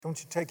Don't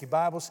you take your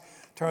Bibles,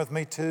 turn with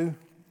me to,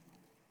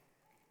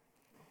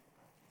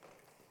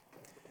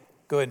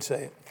 go ahead and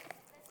say it.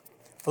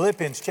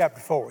 Philippians chapter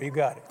 4, you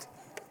got it.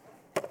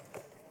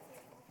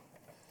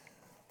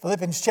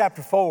 Philippians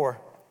chapter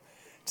 4.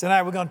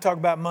 Tonight we're going to talk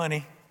about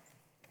money.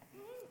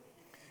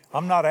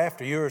 I'm not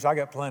after yours, I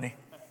got plenty.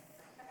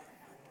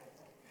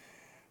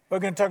 We're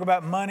going to talk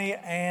about money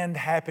and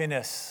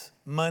happiness.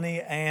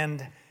 Money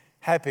and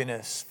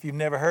happiness. If you've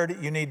never heard it,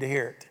 you need to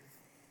hear it.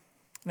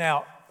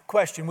 Now,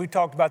 question, we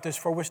talked about this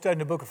before. We're studying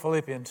the book of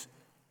Philippians.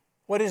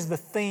 What is the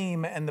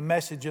theme and the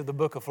message of the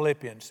book of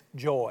Philippians?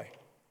 Joy.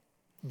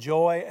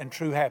 Joy and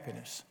true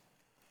happiness.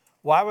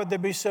 Why would there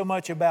be so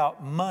much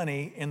about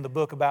money in the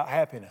book about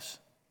happiness?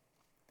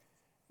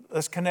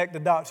 Let's connect the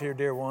dots here,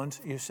 dear ones.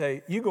 You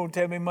say, you going to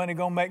tell me money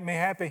going to make me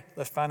happy?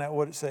 Let's find out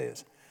what it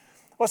says.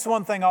 What's the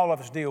one thing all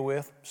of us deal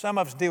with? Some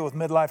of us deal with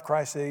midlife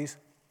crises.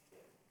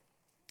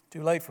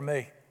 Too late for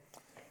me.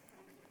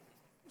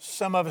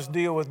 Some of us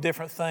deal with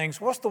different things.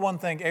 What's the one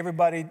thing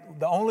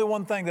the only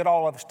one thing that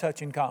all of us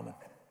touch in common?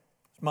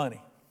 It's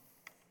money.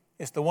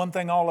 It's the one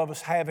thing all of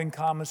us have in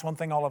common. It's one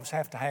thing all of us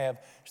have to have.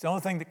 It's the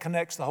only thing that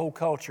connects the whole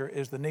culture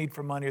is the need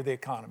for money or the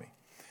economy.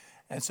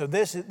 And so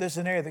this is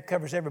an area that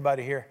covers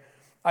everybody here.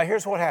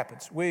 Here's what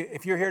happens.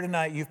 If you're here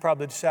tonight, you've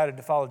probably decided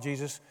to follow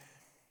Jesus.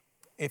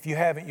 If you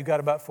haven't, you've got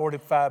about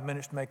 45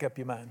 minutes to make up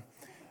your mind.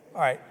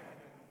 All right.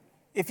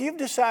 If we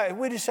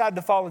decide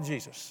to follow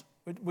Jesus,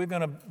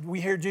 we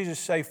hear Jesus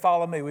say,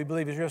 follow me. We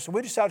believe he's real. So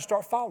we decide to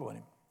start following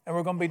him. And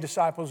we're going to be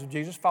disciples of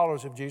Jesus,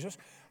 followers of Jesus,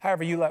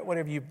 however you like,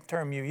 whatever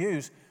term you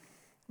use.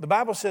 The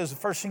Bible says the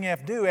first thing you have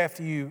to do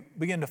after you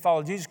begin to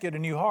follow Jesus, get a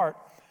new heart,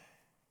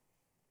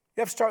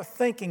 you have to start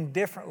thinking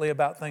differently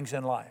about things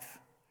in life.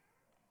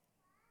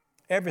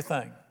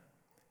 Everything.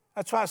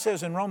 That's why it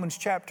says in Romans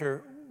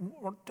chapter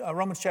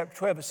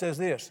 12, it says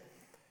this,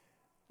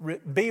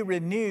 be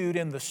renewed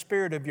in the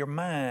spirit of your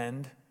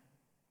mind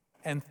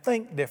and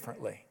think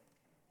differently.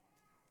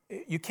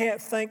 You can't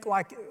think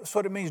that's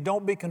what it means.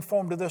 Don't be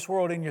conformed to this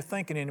world in your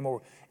thinking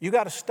anymore. You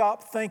got to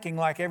stop thinking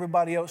like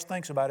everybody else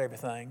thinks about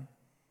everything.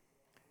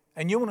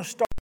 And you want to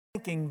start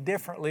thinking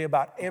differently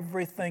about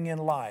everything in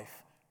life.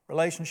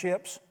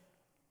 Relationships,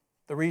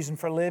 the reason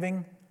for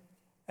living,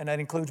 and that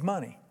includes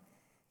money.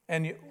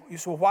 And you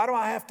say, well, why do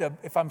I have to,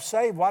 if I'm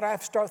saved, why do I have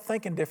to start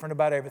thinking different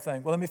about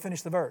everything? Well, let me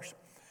finish the verse.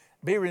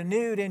 Be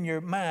renewed in your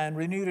mind,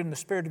 renewed in the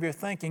spirit of your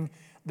thinking,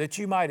 that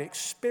you might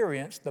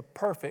experience the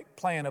perfect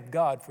plan of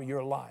God for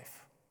your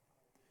life.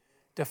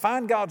 To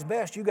find God's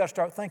best, you got to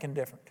start thinking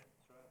different.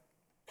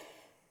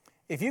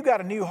 If you got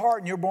a new heart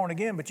and you're born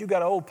again, but you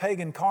got an old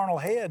pagan carnal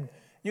head,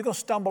 you're going to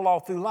stumble all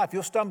through life.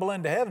 You'll stumble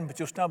into heaven, but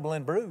you'll stumble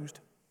in bruised.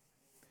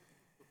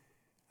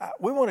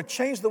 We want to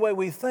change the way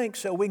we think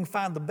so we can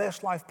find the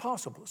best life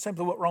possible. It's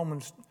simply what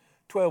Romans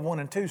 12, 1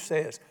 and 2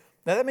 says.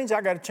 Now that means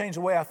I got to change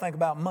the way I think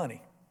about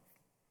money.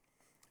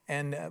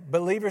 And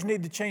believers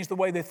need to change the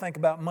way they think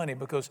about money,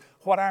 because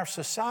what our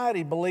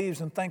society believes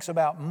and thinks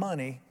about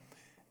money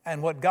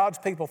and what God's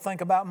people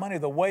think about money,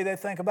 the way they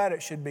think about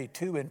it should be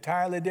two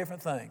entirely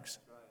different things.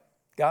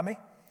 Got me?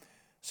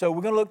 So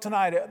we're going to look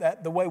tonight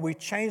at the way we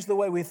change the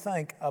way we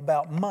think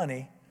about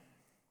money.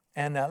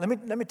 And let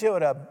me tell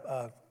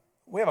you,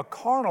 we have a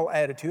carnal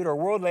attitude or a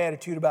worldly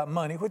attitude about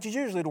money, which is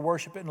usually to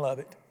worship it and love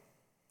it.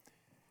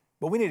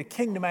 But we need a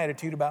kingdom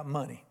attitude about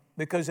money,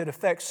 because it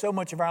affects so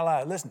much of our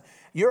lives. Listen,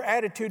 your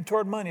attitude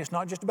toward money is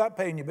not just about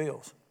paying your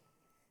bills.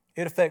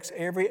 It affects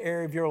every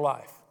area of your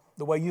life.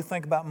 The way you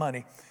think about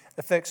money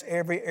affects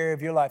every area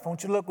of your life. I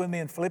want you to look with me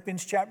in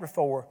Philippians chapter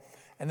 4,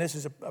 and this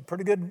is a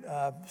pretty good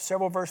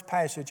several verse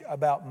passage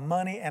about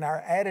money and our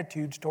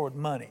attitudes toward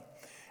money.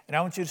 And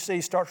I want you to see,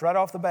 he starts right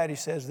off the bat, he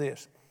says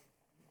this.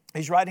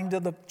 He's writing to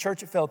the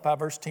church at Philippi,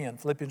 verse 10,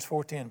 Philippians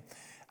 4:10.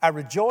 I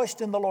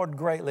rejoiced in the Lord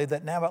greatly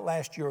that now at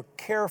last your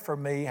care for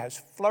me has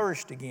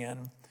flourished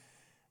again,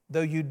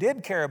 though you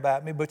did care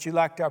about me, but you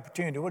lacked the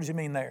opportunity. What does he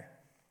mean there?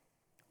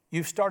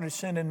 You've started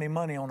sending me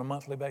money on a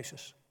monthly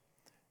basis.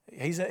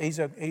 He's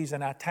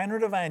an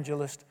itinerant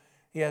evangelist.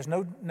 He has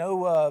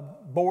no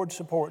board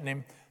supporting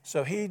him,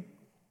 so he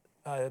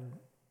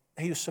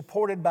is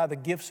supported by the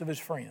gifts of his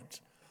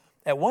friends.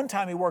 At one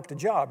time he worked a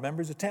job.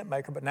 Remember, he's a tent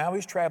maker, but now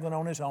he's traveling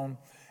on his own.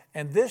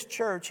 And this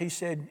church, he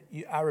said,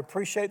 I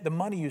appreciate the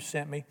money you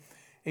sent me.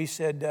 He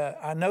said,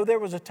 I know there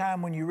was a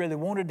time when you really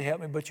wanted to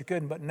help me, but you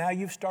couldn't. But now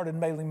you've started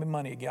mailing me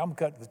money again. I'm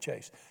cut to the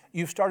chase.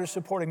 You've started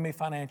supporting me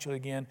financially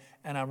again,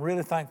 and I'm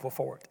really thankful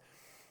for it.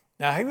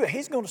 Now,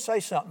 he's going to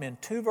say something in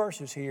two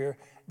verses here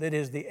that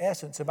is the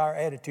essence of our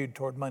attitude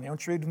toward money. I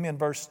want you to read with me in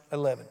verse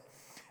 11.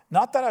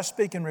 Not that I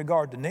speak in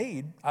regard to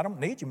need. I don't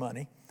need your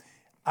money.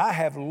 I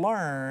have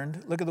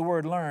learned, look at the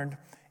word learned,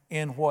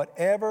 in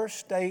whatever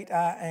state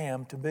I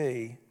am to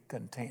be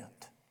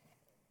content.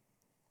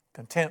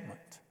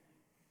 Contentment.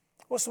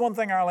 What's the one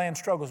thing our land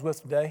struggles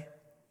with today?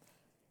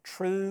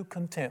 True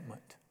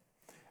contentment.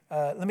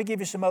 Let me give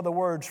you some other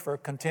words for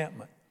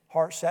contentment.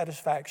 Heart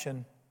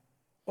satisfaction.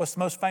 What's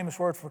the most famous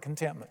word for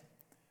contentment?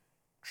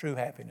 True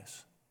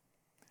happiness.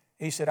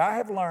 He said, I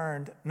have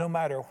learned no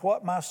matter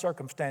what my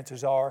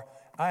circumstances are,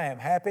 I am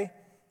happy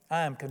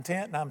I am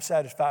content and I'm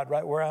satisfied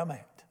right where I'm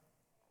at,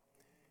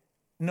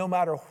 no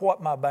matter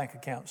what my bank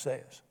account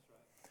says.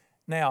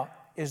 Now,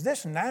 is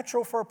this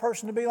natural for a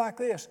person to be like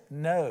this?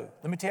 No.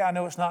 Let me tell you, I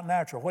know it's not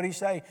natural. What did he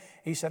say?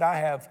 He said, I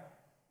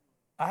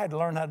had to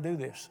learn how to do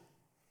this.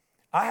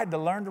 I had to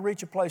learn to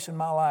reach a place in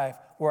my life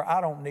where I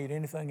don't need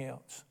anything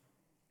else.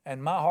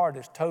 And my heart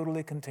is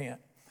totally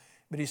content.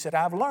 But he said,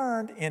 I've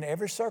learned in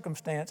every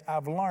circumstance,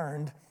 I've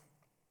learned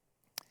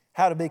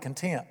how to be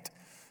content.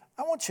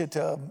 I want you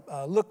to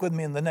look with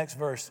me in the next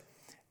verse.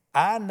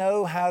 I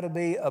know how to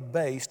be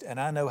abased and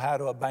I know how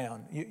to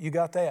abound. You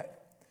got that?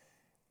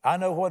 I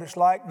know what it's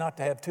like not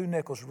to have two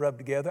nickels rubbed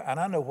together,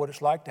 and I know what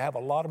it's like to have a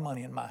lot of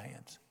money in my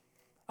hands.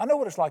 I know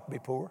what it's like to be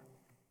poor.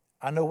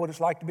 I know what it's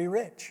like to be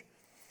rich.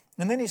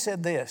 And then he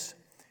said this,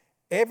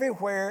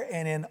 everywhere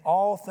and in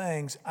all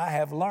things I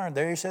have learned.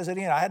 There he says it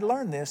again, I had to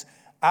learn this.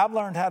 I've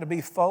learned how to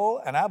be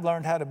full, and I've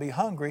learned how to be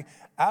hungry.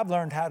 I've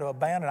learned how to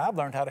abound, and I've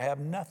learned how to have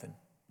nothing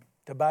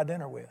to buy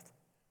dinner with.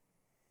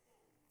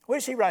 What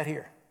is he right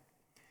here?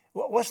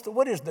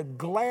 What is the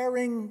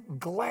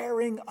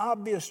glaring,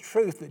 obvious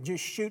truth that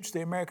just shoots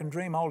the American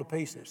dream all to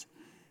pieces?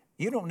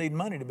 You don't need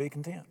money to be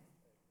content.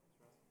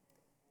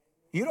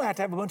 You don't have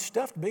to have a bunch of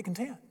stuff to be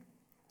content.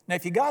 Now,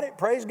 if you got it,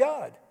 praise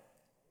God.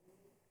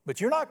 But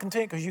you're not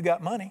content because you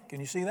got money. Can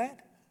you see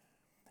that?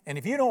 And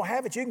if you don't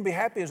have it, you can be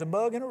happy as a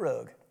bug in a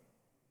rug.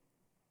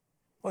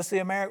 What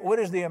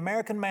is the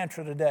American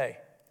mantra today?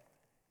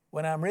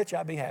 When I'm rich,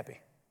 I'll be happy.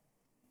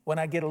 When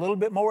I get a little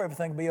bit more,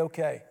 everything will be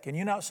okay. Can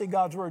you not see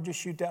God's word just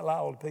shoot that lie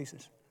all to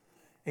pieces?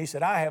 He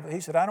said, I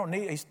don't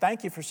need it.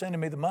 Thank you for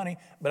sending me the money,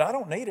 but I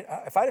don't need it.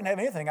 If I didn't have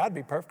anything, I'd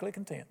be perfectly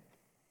content.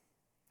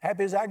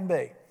 Happy as I can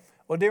be.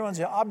 Well, dear ones,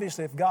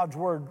 obviously, if God's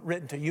word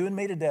written to you and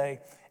me today,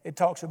 it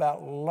talks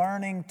about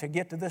learning to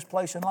get to this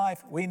place in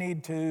life. We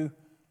need to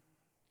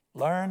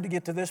learn to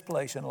get to this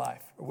place in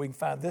life where we can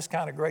find this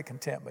kind of great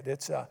contentment.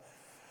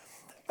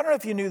 I don't know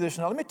if you knew this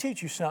or not. Let me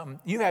teach you something.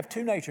 You have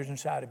two natures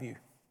inside of you.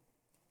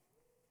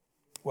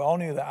 We all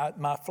knew that.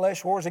 My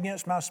flesh wars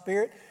against my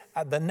spirit.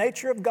 The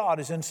nature of God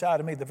is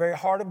inside of me. The very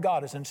heart of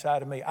God is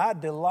inside of me. I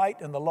delight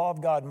in the law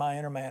of God in my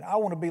inner man. I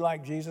want to be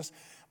like Jesus.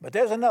 But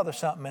there's another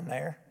something in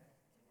there.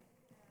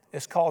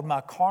 It's called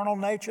my carnal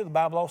nature. The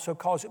Bible also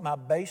calls it my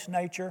base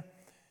nature.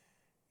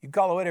 You can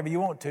call it whatever you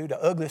want to, the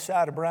ugly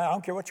side of brown. I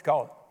don't care what you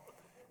call it.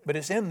 But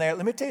it's in there.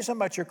 Let me tell you something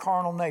about your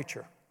carnal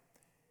nature.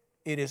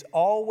 It is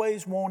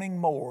always wanting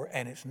more,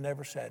 and it's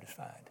never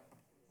satisfied.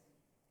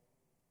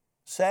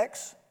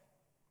 Sex,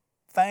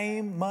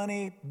 fame,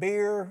 money,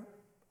 beer,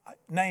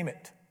 name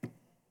it.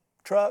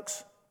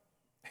 Trucks,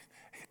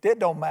 it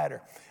don't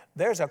matter.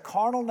 There's a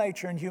carnal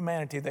nature in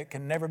humanity that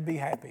can never be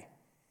happy.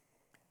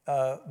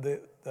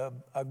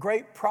 A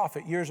great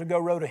prophet years ago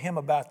wrote a hymn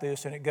about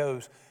this, and it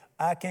goes,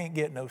 I can't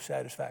get no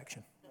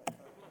satisfaction.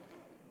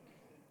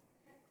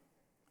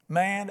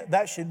 Man,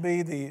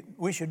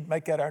 we should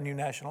make that our new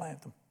national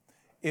anthem.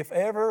 If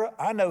ever,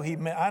 I know he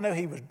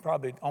was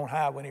probably on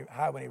high when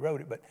he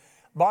wrote it, but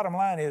bottom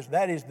line is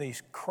that is the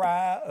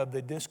cry of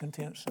the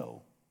discontent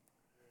soul.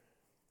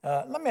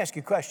 Let me ask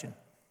you a question.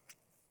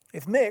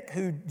 If Mick,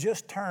 who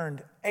just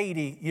turned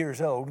 80 years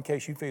old, in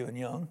case you're feeling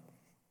young,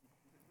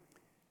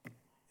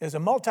 is a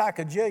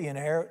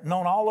multi-cajillionaire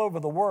known all over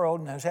the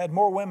world and has had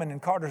more women than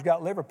Carter's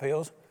got liver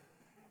pills,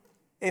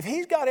 if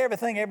he's got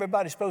everything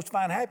everybody's supposed to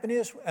find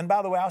happiness, and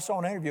by the way, I saw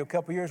an interview a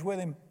couple years with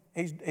him,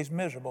 he's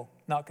miserable,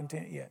 not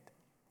content yet.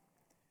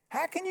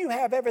 How can you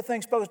have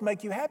everything supposed to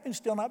make you happy and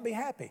still not be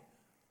happy?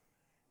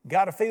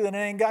 Got a feeling it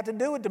ain't got to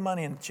do with the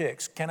money and the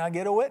chicks. Can I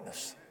get a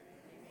witness?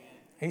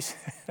 He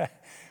said,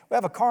 we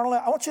have a carnal.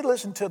 I want you to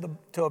listen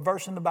to a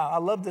verse in the Bible. I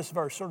love this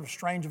verse, sort of a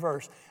strange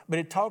verse, but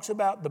it talks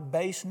about the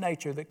base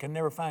nature that can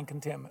never find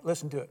contentment.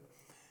 Listen to it.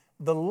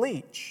 The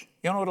leech,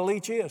 you know what a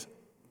leech is?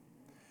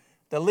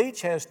 The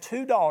leech has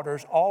two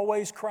daughters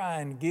always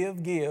crying,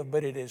 give, give,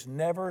 but it is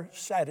never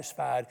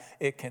satisfied.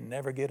 It can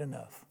never get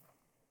enough.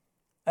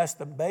 That's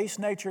the base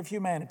nature of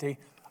humanity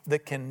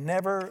that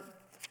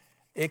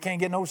it can't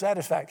get no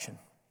satisfaction.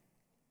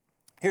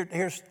 I'm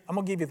going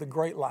to give you the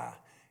great lie.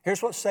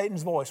 Here's what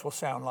Satan's voice will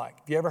sound like.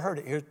 If you ever heard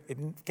it,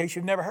 in case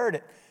you've never heard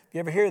it, if you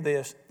ever hear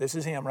this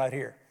is him right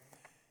here.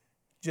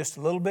 Just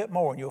a little bit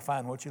more and you'll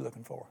find what you're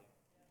looking for.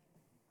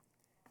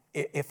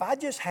 If I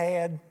just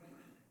had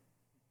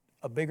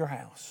a bigger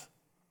house,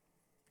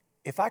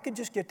 if I could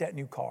just get that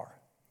new car,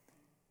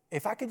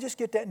 if I could just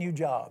get that new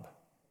job,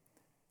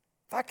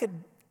 if I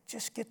could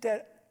just get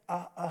that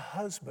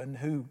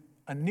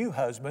a new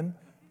husband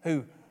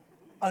who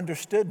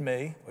understood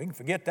me, we can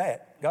forget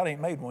that. God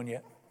ain't made one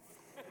yet.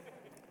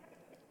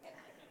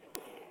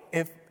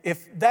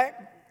 If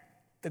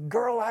the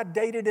girl I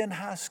dated in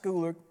high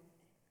school,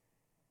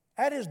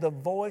 that is the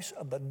voice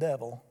of the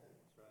devil.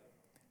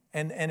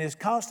 And his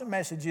constant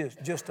message is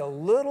just a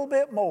little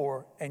bit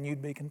more and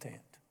you'd be content.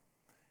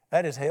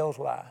 That is hell's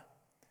lie.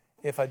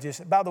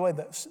 By the way,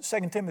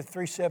 2 Timothy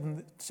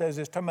 3:7 says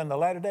this, talking about in the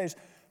latter days,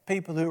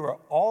 people who are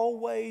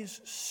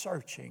always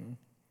searching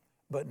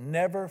but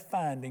never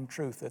finding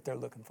truth that they're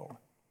looking for.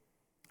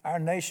 Our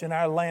nation,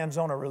 our land's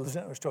on a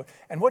relentless toil.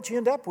 And what you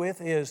end up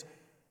with is,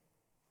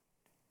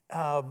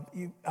 as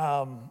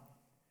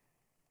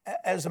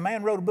a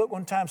man wrote a book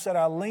one time, said,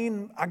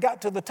 I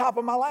got to the top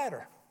of my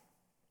ladder.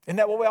 Isn't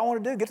that what we all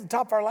want to do, get to the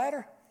top of our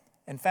ladder?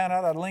 And found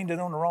out I'd leaned it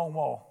on the wrong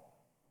wall.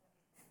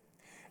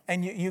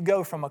 And you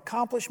go from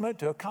accomplishment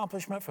to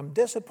accomplishment, from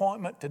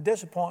disappointment to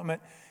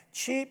disappointment,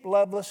 cheap,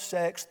 loveless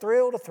sex,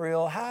 thrill to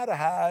thrill, high to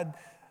high,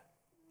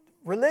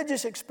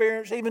 religious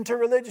experience, even to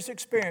religious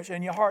experience,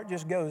 and your heart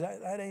just goes,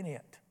 that ain't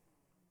it.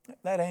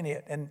 That ain't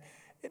it. And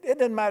it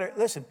doesn't matter.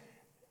 Listen,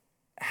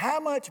 how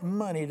much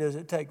money does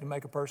it take to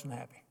make a person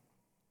happy?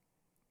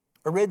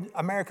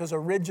 America's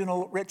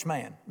original rich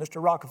man,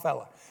 Mr.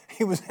 Rockefeller,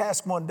 he was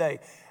asked one day,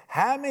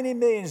 how many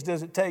millions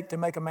does it take to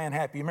make a man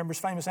happy? You remember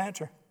his famous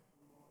answer?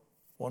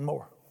 One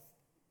more.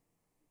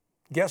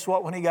 Guess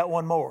what? When he got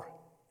one more,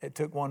 it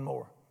took one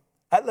more.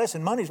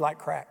 Listen, money's like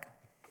crack.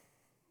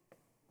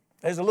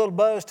 There's a little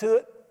buzz to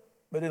it,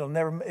 but it'll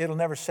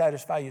never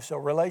satisfy you. So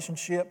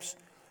relationships,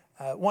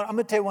 I'm going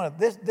to tell you one of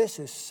this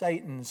is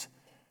Satan's.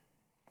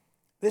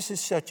 This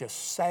is such a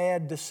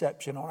sad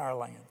deception on our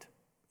land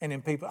and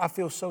in people. I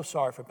feel so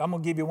sorry for people. I'm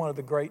going to give you one of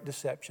the great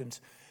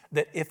deceptions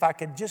that if I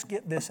could just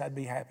get this, I'd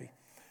be happy.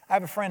 I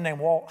have a friend named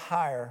Walt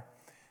Heyer.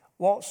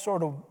 Walt's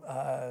sort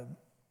of,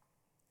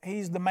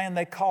 he's the man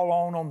they call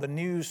on the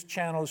news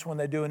channels when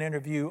they do an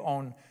interview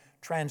on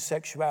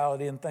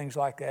transsexuality and things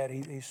like that.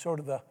 He's sort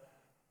of the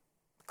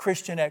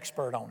Christian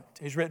expert on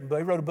it. He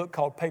wrote a book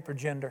called Paper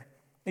Gender.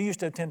 He used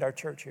to attend our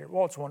church here.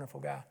 Walt's a wonderful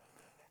guy.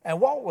 And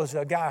Walt was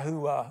a guy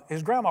who,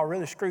 his grandma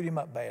really screwed him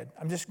up bad.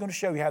 I'm just going to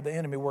show you how the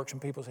enemy works in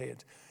people's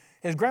heads.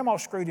 His grandma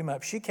screwed him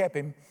up. She kept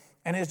him,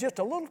 and as just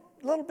a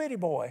little bitty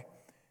boy,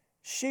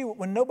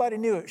 when nobody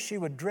knew it, she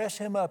would dress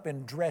him up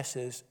in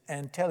dresses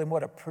and tell him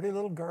what a pretty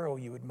little girl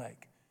you would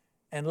make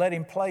and let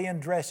him play in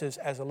dresses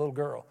as a little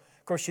girl.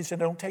 Of course, she said,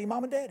 don't tell your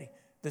mom and daddy.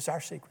 This is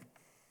our secret.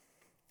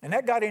 And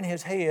that got in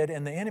his head,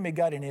 and the enemy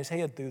got in his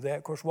head through that.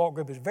 Of course, Walt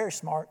Grip was very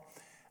smart.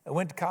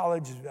 Went to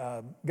college,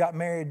 got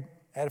married,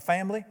 had a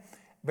family,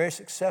 very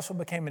successful,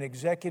 became an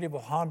executive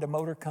with Honda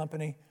Motor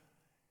Company.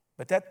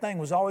 But that thing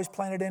was always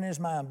planted in his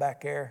mind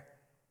back there.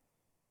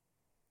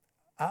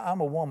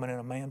 I'm a woman in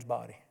a man's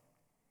body.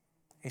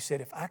 He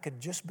said, if I could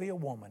just be a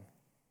woman,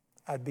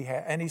 I'd be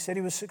happy. And he said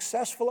he was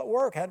successful at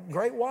work, had a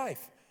great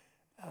wife,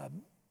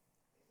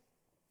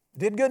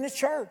 did good in his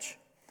church.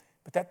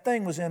 But that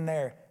thing was in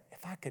there.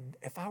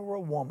 If I were a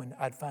woman,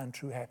 I'd find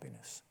true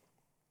happiness.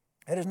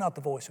 That is not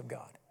the voice of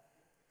God.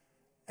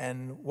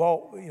 And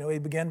Walt, he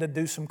began to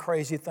do some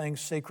crazy things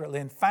secretly.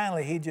 And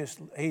finally,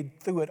 he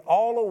threw it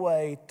all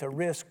away to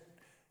risk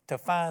to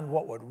find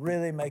what would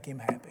really make him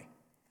happy.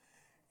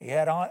 He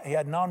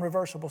had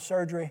non-reversible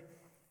surgery,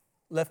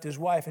 left his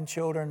wife and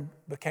children,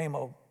 became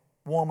a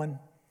woman.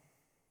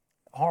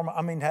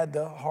 Had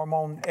the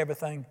hormone,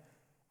 everything.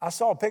 I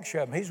saw a picture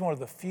of him. He's one of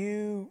the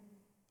few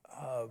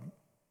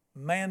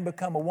man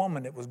become a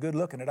woman that was good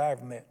looking that I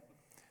ever met.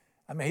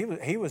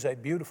 He was a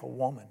beautiful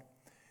woman.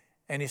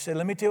 And he said,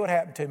 let me tell you what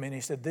happened to me. And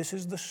he said, this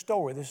is the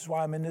story. This is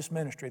why I'm in this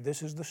ministry.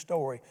 This is the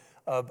story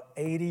of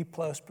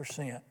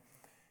 80+%.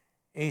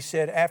 He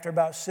said, after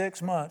about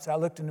 6 months, I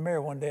looked in the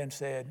mirror one day and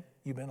said,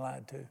 you've been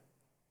lied to.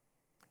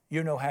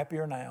 You're no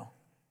happier now,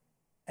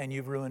 and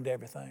you've ruined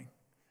everything.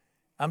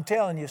 I'm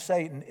telling you,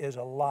 Satan is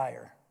a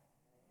liar.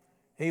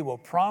 He will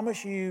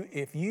promise you,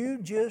 if you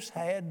just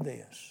had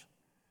this.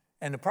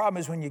 And the problem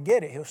is when you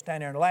get it, he'll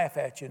stand there and laugh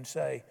at you and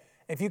say,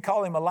 if you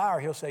call him a liar,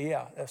 he'll say,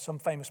 yeah, some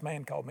famous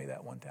man called me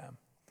that one time.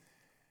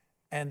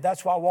 And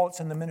that's why Walt's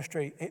in the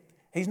ministry.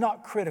 He's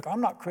not critical. I'm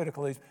not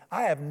critical.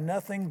 I have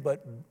nothing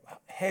but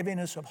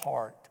heaviness of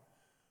heart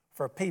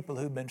for people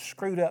who've been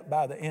screwed up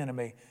by the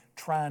enemy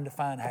trying to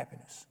find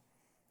happiness.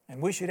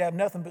 And we should have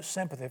nothing but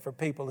sympathy for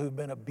people who've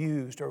been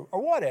abused or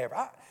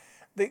whatever.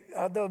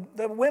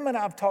 The women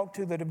I've talked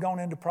to that have gone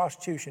into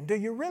prostitution, do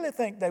you really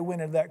think they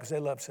went into that because they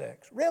love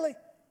sex? Really?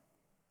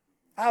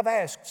 I've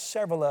asked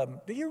several of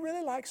them, do you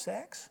really like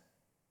sex?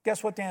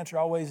 Guess what the answer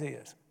always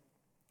is?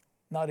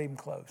 Not even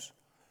close.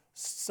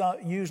 So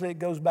usually it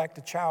goes back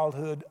to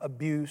childhood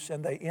abuse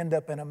and they end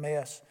up in a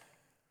mess.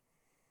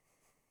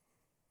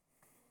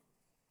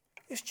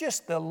 It's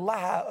just the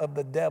lie of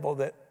the devil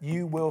that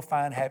you will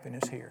find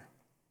happiness here.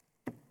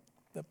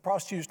 The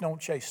prostitutes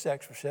don't chase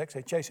sex for sex.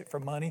 They chase it for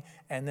money,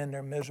 and then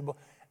they're miserable.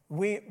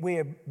 We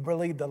have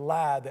believed the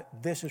lie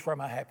that this is where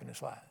my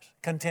happiness lies.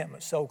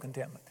 Contentment, soul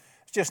contentment.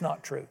 It's just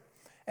not true.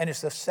 And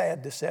it's a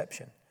sad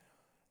deception.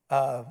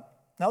 Now,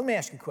 let me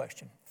ask you a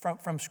question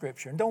from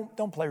Scripture. And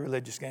don't play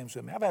religious games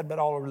with me. I've had about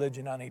all the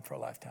religion I need for a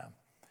lifetime.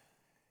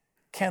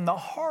 Can the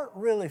heart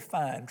really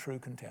find true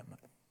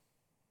contentment?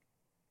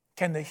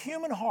 Can the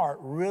human heart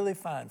really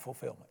find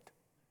fulfillment?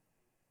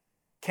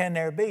 Can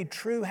there be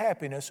true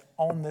happiness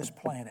on this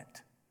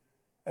planet?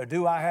 Or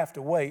do I have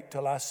to wait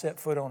till I set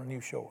foot on a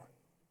new shore?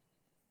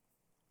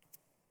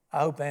 I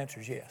hope the answer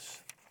is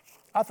yes.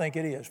 I think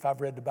it is if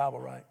I've read the Bible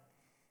right.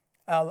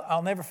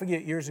 I'll never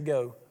forget years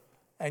ago,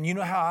 and you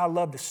know how I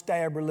love to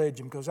stab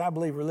religion because I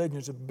believe religion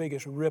is the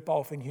biggest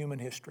ripoff in human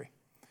history.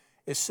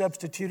 is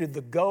substituted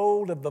the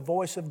gold of the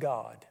voice of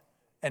God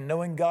and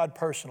knowing God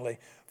personally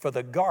for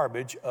the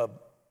garbage of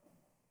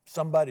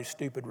somebody's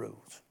stupid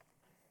rules.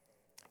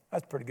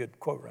 That's a pretty good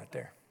quote right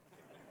there.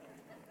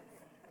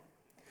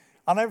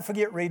 I'll never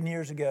forget reading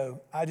years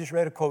ago. I just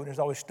read a quote and it's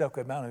always stuck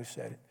with me. I don't know who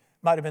said it.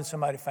 Might have been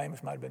somebody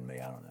famous, might have been me,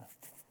 I don't know.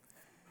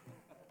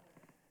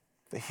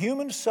 The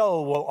human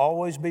soul will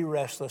always be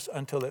restless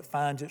until it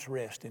finds its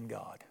rest in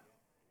God.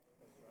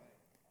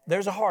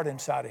 There's a heart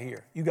inside of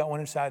here. You got one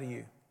inside of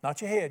you.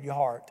 Not your head, your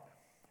heart.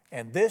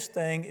 And this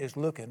thing is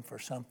looking for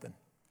something.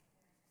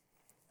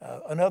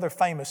 Another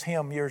famous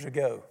hymn years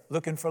ago,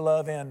 looking for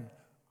love in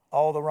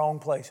all the wrong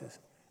places.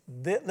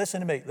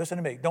 Listen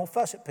to me. Don't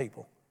fuss at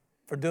people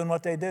for doing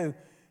what they do.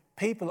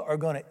 People are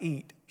going to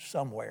eat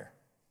somewhere.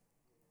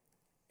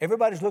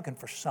 Everybody's looking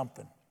for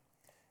something.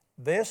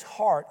 This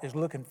heart is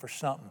looking for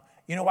something.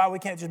 You know why we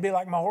can't just be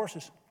like my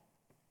horses?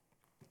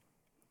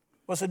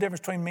 What's the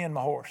difference between me and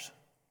my horse?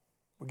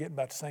 We're getting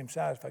about the same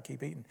size if I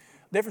keep eating.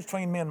 The difference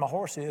between me and my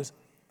horse is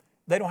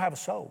they don't have a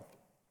soul.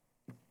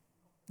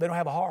 They don't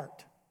have a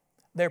heart.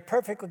 They're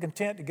perfectly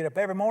content to get up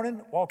every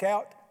morning, walk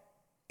out,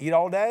 eat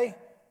all day,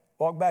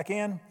 walk back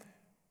in,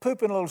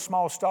 poop in a little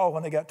small stall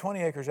when they got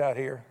 20 acres out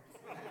here.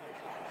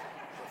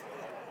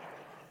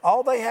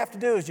 All they have to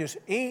do is just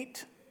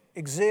eat,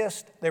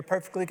 exist. They're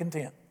perfectly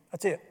content.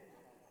 That's it.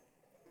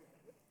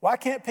 Why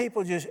can't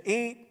people just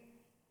eat,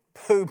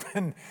 poop,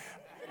 and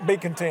be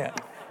content?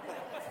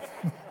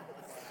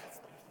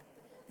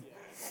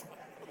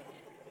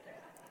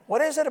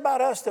 What is it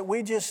about us that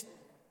we just,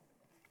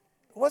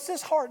 what's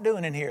this heart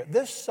doing in here?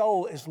 This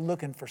soul is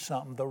looking for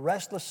something. The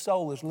restless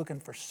soul is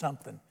looking for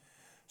something.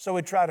 So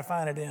we try to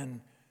find it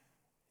in,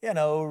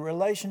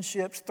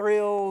 relationships,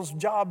 thrills,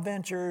 job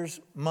ventures,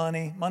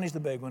 money. Money's the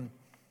big one.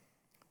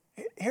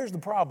 Here's the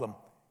problem.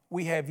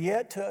 We have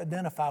yet to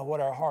identify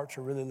what our hearts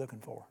are really looking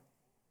for.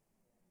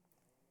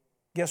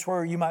 Guess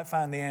where you might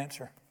find the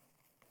answer?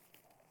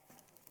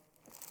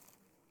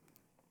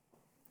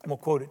 I'm going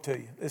to quote it to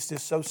you. It's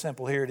just so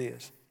simple. Here it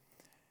is.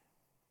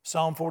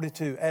 Psalm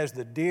 42, as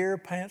the deer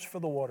pants for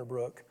the water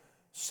brook,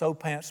 so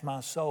pants my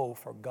soul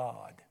for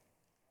God.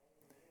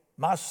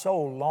 My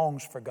soul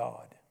longs for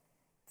God,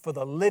 for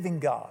the living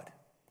God,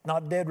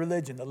 not dead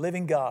religion, the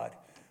living God.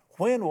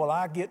 When will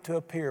I get to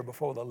appear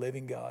before the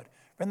living God?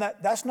 And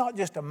that's not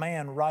just a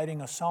man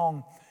writing a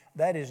song.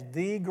 That is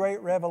the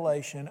great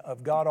revelation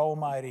of God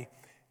Almighty.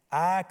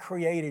 I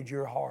created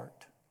your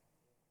heart,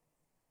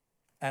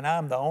 and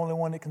I'm the only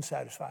one that can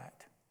satisfy it.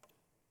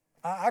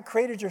 I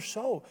created your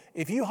soul.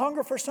 If you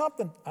hunger for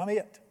something, I'm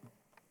it.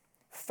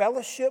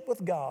 Fellowship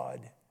with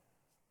God,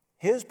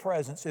 His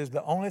presence is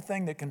the only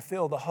thing that can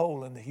fill the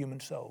hole in the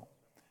human soul.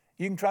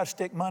 You can try to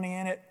stick money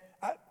in it.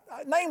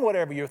 Name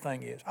whatever your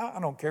thing is. I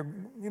don't care,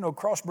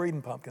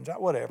 crossbreeding pumpkins,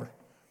 whatever.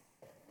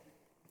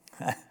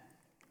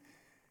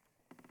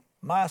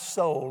 My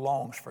soul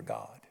longs for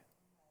God.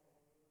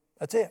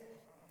 That's it.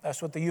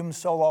 That's what the human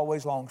soul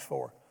always longs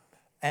for.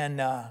 And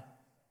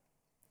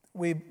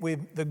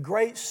the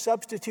great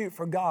substitute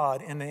for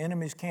God in the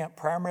enemy's camp,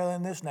 primarily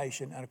in this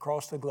nation and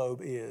across the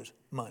globe, is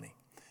money.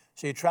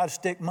 So you try to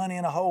stick money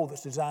in a hole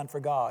that's designed for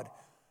God,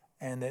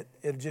 and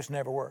it'll just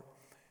never work.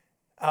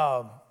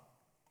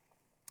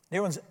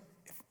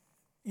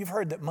 You've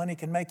heard that money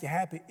can make you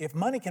happy. If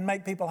money can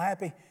make people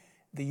happy,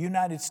 the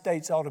United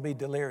States ought to be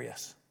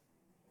delirious.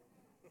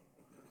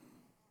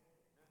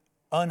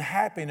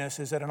 Unhappiness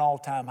is at an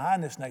all-time high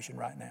in this nation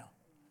right now.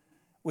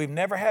 We've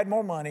never had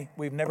more money.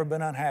 We've never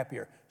been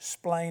unhappier.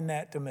 Explain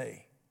that to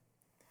me.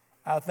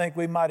 I think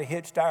we might have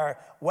hitched our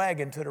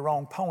wagon to the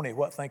wrong pony.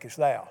 What thinkest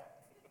thou?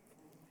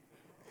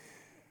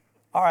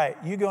 All right,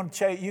 you're going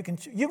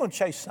to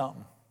chase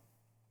something.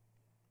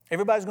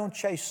 Everybody's going to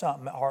chase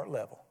something at heart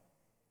level.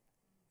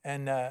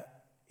 And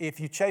if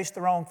you chase the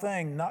wrong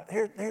thing, let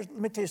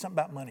me tell you something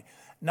about money.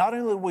 Not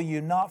only will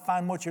you not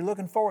find what you're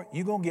looking for,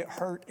 you're going to get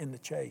hurt in the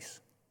chase.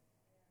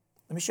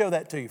 Let me show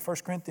that to you. 1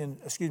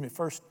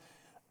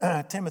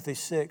 Timothy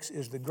 6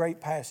 is the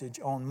great passage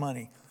on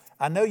money.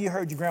 I know you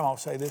heard your grandma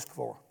say this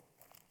before,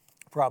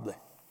 probably.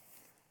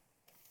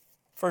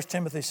 1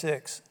 Timothy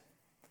 6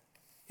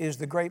 is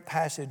the great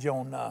passage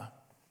on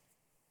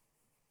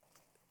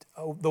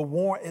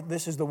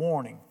this is the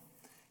warning.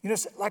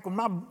 Like when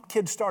my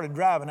kids started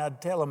driving,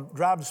 I'd tell them,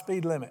 drive the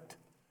speed limit,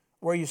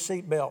 wear your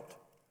seatbelt,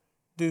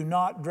 do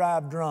not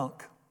drive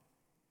drunk.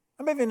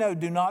 How many of you know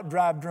do not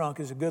drive drunk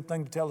is a good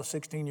thing to tell a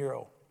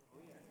 16-year-old?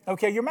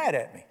 Okay, you're mad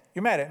at me.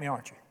 You're mad at me,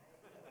 aren't you?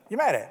 You're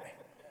mad at me.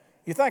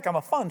 You think I'm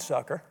a fun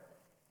sucker,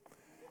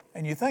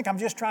 and you think I'm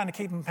just trying to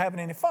keep them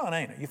having any fun,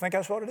 ain't it? You think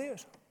that's what it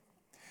is?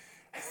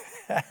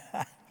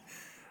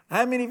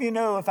 How many of you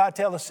know if I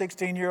tell a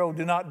 16-year-old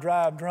do not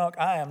drive drunk,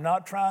 I am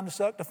not trying to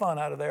suck the fun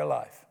out of their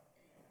life?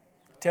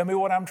 Tell me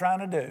what I'm trying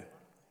to do.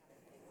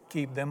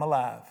 Keep them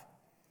alive.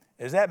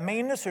 Is that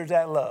meanness or is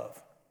that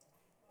love?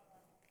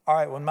 All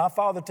right, when my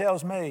father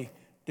tells me,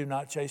 do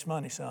not chase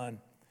money, son,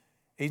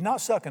 he's not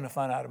sucking the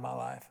fun out of my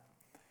life.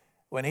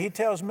 When he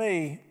tells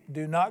me,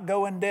 do not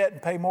go in debt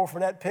and pay more for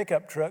that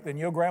pickup truck than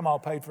your grandma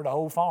paid for the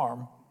whole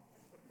farm,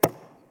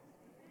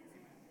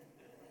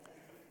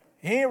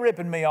 He ain't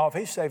ripping me off.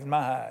 He's saving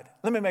my hide.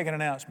 Let me make an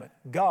announcement.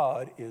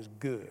 God is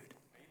good.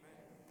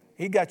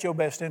 He got your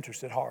best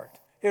interest at heart.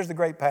 Here's the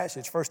great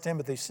passage, 1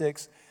 Timothy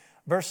 6.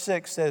 Verse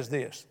 6 says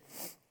this.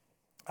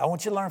 I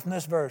want you to learn from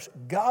this verse.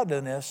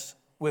 Godliness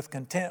with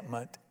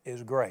contentment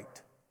is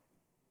great.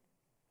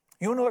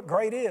 You want to know what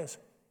great is?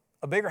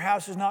 A bigger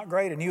house is not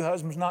great. A new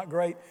husband's not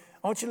great.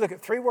 I want you to look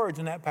at 3 words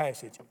in that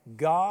passage.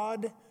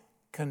 God,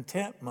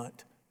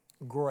 contentment,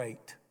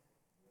 great.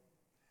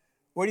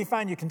 Where do you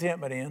find your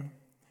contentment in?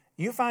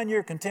 You find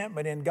your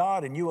contentment in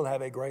God and you will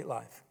have a great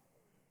life.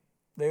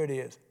 There it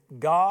is.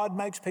 God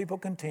makes people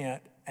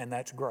content and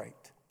that's great.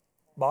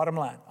 Bottom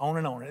line, on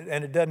and on.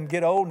 And it doesn't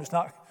get old and it's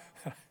not...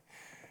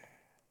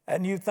 That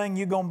new thing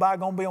you're going to buy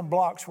going to be on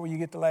blocks where you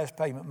get the last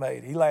payment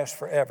made. He lasts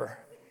forever.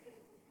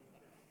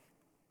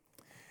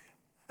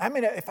 I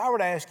mean, if I were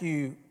to ask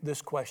you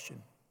this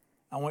question,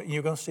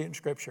 you're going to see it in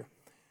Scripture.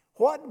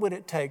 What would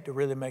it take to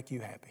really make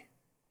you happy?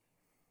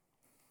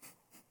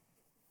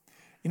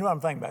 You know what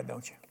I'm thinking about,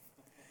 don't you?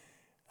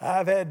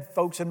 I've had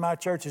folks in my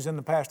churches in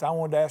the past, I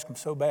wanted to ask them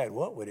so bad,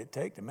 what would it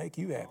take to make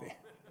you happy?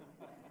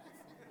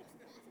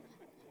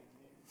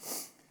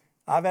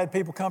 I've had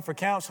people come for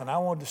counseling. I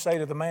wanted to say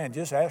to the man,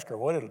 just ask her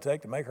what it'll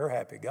take to make her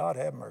happy. God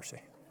have mercy.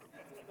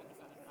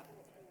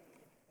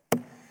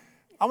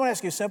 I want to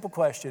ask you a simple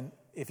question.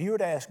 If you were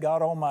to ask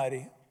God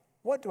Almighty,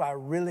 what do I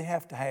really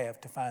have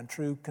to find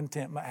true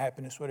contentment,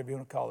 happiness, whatever you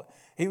want to call it?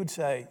 He would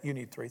say, you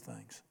need 3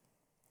 things.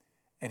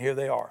 And here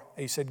they are.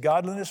 He said,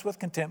 godliness with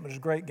contentment is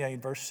great gain,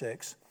 verse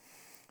 6.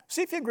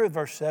 See if you agree with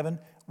verse 7.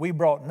 We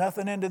brought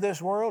nothing into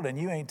this world and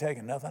you ain't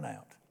taking nothing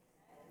out.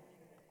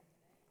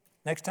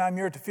 Next time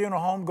you're at the funeral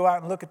home, go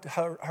out and look at the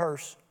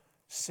hearse.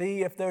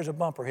 See if there's a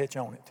bumper hitch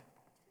on it.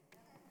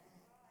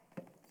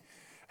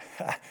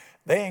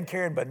 They ain't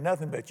carrying but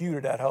nothing but you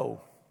to that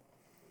hole.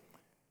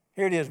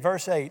 Here it is,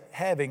 verse 8.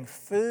 Having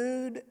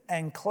food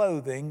and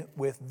clothing,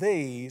 with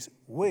these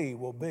we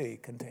will be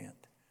content.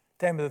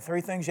 Tell me the 3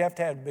 things you have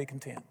to be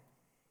content.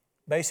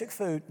 Basic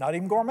food, not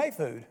even gourmet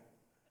food.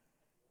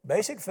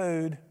 Basic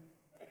food,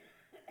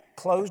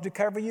 clothes to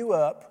cover you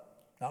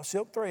up, not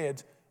silk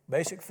threads.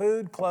 Basic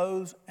food,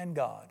 clothes, and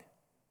God.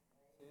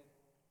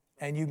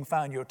 And you can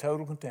find your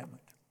total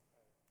contentment.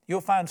 You'll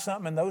find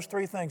something in those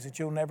 3 things that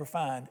you'll never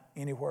find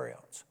anywhere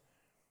else.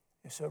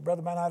 You say,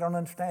 Brother Brown, I don't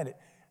understand it.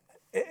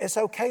 It's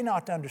okay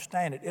not to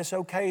understand it. It's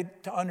okay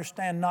to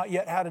understand not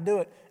yet how to do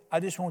it. I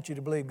just want you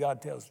to believe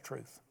God tells the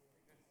truth.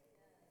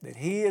 That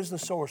He is the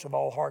source of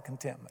all heart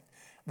contentment.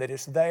 That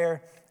it's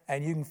there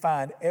and you can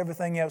find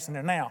everything else in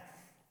there. Now,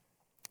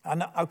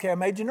 I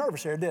made you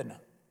nervous there, didn't I?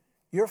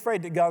 You're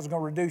afraid that God's going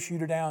to reduce you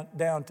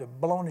down to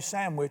bologna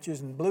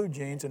sandwiches and blue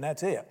jeans and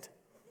that's it.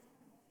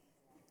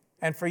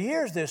 And for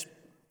years, this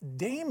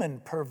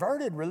demon,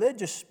 perverted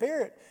religious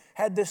spirit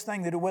had this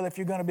thing that, well, if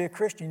you're going to be a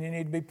Christian, you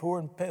need to be poor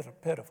and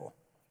pitiful.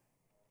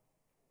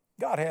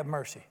 God have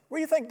mercy. Where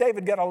do you think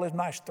David got all his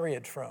nice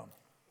threads from?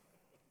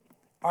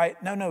 All right,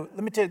 no,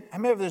 let me tell you, I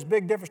mean, there's a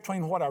big difference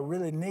between what I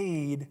really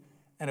need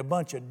and a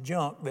bunch of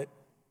junk that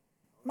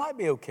might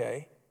be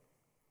okay.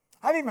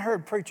 I've even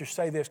heard preachers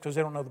say this because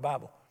they don't know the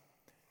Bible.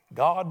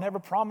 God never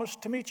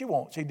promised to meet your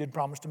wants. He did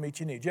promise to meet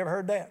your needs. You ever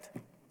heard that?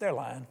 They're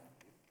lying.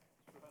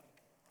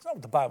 That's not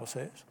what the Bible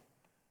says.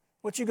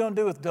 What you going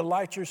to do is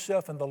delight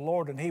yourself in the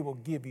Lord and He will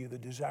give you the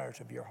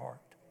desires of your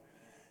heart.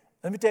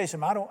 Let me tell you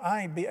something.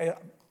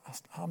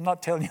 I'm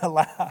not telling you a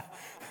lie.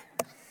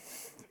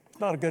 It's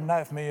not a good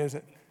night for me, is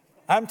it?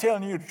 I'm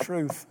telling you the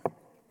truth.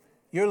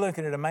 You're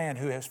looking at a man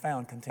who has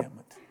found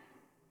contentment.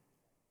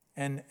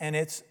 And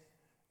it's,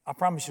 I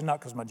promise you, not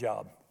because of my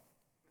job.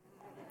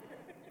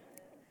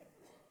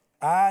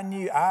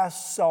 I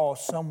saw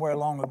somewhere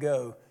long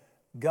ago,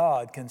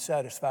 God can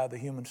satisfy the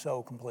human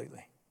soul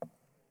completely.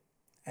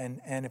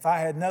 And if I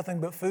had nothing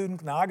but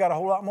food, now I got a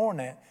whole lot more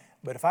than that,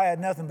 but if I had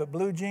nothing but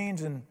blue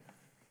jeans and,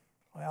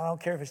 well, I don't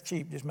care if it's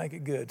cheap, just make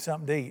it good,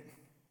 something to eat,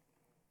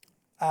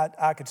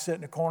 I could sit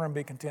in a corner and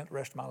be content the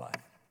rest of my life.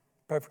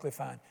 Perfectly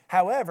fine.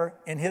 However,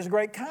 in His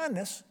great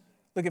kindness,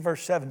 look at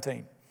verse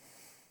 17.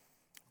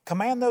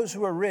 Command those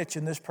who are rich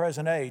in this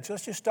present age.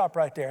 Let's just stop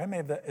right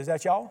there. Is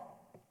that y'all?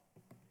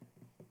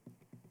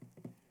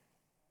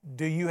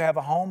 Do you have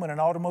a home and an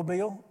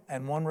automobile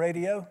and one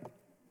radio?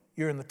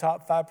 You're in the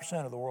top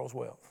 5% of the world's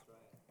wealth.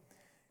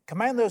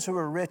 Command those who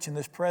are rich in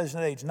this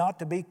present age not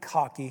to be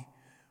cocky.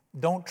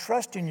 Don't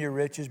trust in your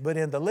riches, but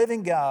in the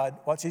living God,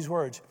 watch these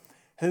words,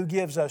 who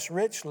gives us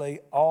richly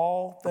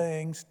all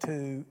things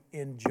to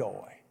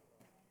enjoy.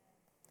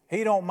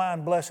 He don't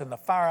mind blessing the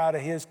fire out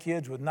of His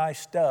kids with nice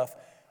stuff,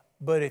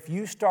 but if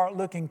you start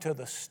looking to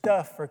the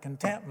stuff for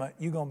contentment,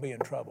 you're going to be in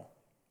trouble.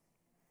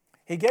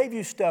 He gave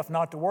you stuff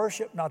not to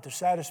worship, not to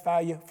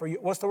satisfy you.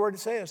 What's the word it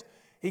says?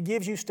 He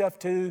gives you stuff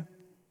to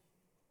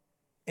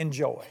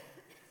enjoy.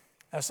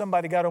 Now,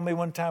 somebody got on me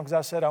one time because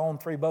I said I own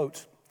 3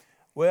 boats.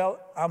 Well,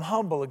 I'm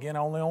humble again. I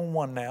only own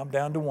 1 now. I'm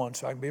down to 1,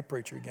 so I can be a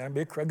preacher again. I can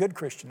be a good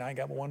Christian. I ain't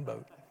got 1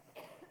 boat.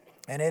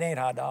 And it ain't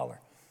high dollar.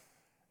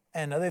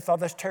 And they thought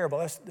that's terrible.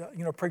 That's,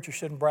 preachers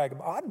shouldn't brag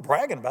about it. I'm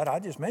bragging about it. I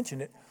just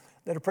mentioned it.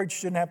 that a preacher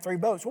shouldn't have 3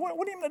 boats. What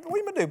are you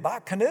going to do? Buy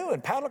a canoe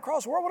and paddle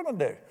across the world? What are you going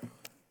to do?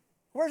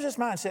 Where's this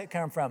mindset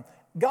come from?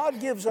 God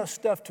gives us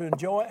stuff to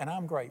enjoy, and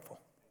I'm grateful.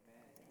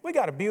 We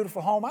got a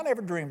beautiful home. I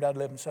never dreamed I'd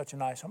live in such a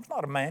nice home. It's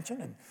not a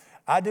mansion, and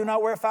I do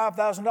not wear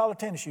 $5,000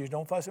 tennis shoes.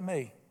 Don't fuss at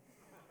me.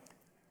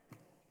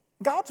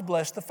 God's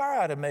blessed the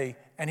fire out of me,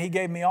 and he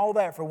gave me all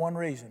that for one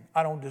reason.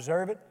 I don't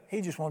deserve it.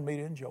 He just wanted me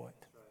to enjoy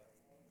it.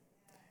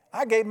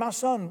 I gave my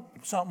son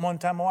something one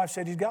time. My wife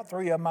said he's got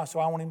 3 of them, so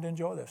I want him to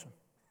enjoy this one.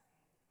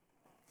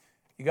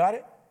 You got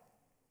it?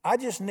 I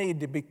just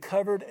need to be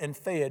covered and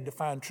fed to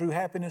find true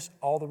happiness.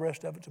 All the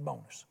rest of it's a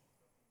bonus.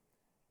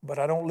 But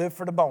I don't live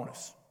for the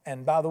bonus.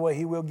 And by the way,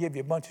 he will give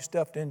you a bunch of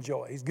stuff to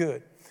enjoy. He's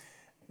good.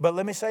 But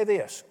let me say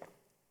this.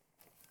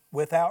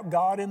 Without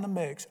God in the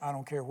mix, I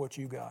don't care what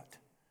you got.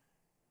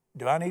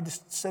 Do I need to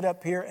sit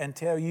up here and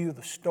tell you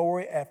the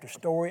story after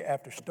story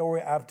after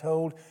story I've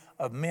told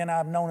of men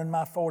I've known in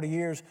my 40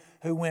 years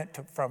who went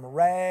from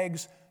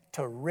rags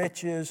to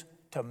riches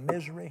to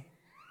misery?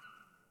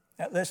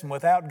 Now, listen,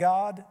 without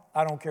God,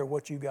 I don't care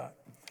what you got.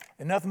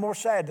 And nothing more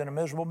sad than a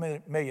miserable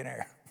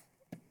millionaire.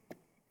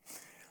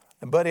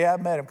 And buddy,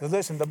 I've met him. Because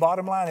listen, the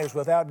bottom line is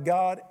without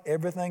God,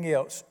 everything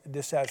else is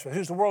dissatisfied.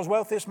 Who's the world's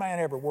wealthiest man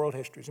ever? World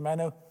history. Does anybody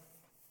know?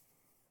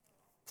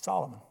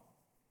 Solomon.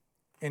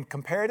 In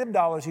comparative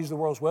dollars, he's the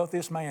world's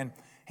wealthiest man.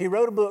 He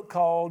wrote a book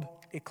called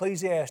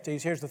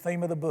Ecclesiastes. Here's the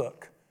theme of the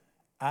book.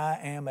 I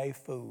am a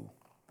fool.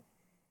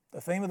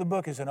 The theme of the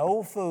book is an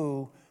old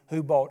fool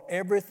who bought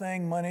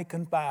everything money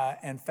could buy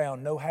and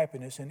found no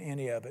happiness in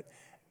any of it.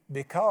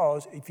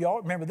 Because, if you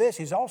all remember this,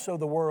 he's also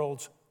the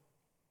world's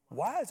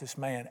wisest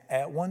man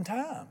at one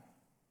time.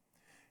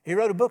 He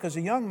wrote a book as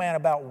a young man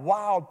about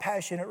wild,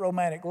 passionate,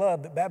 romantic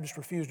love that Baptists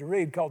refused to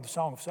read called the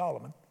Song of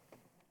Solomon.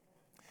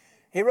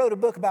 He wrote a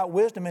book about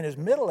wisdom in his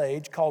middle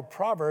age called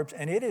Proverbs,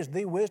 and it is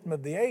the wisdom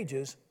of the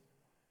ages.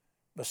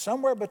 But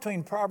somewhere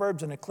between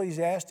Proverbs and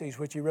Ecclesiastes,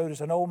 which he wrote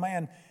as an old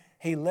man,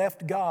 he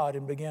left God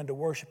and began to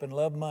worship and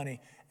love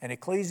money. And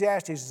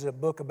Ecclesiastes is a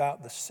book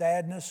about the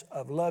sadness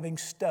of loving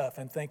stuff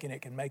and thinking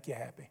it can make you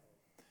happy.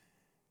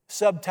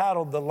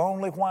 Subtitled, The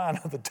Lonely Whine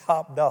of the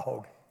Top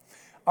Dog.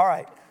 All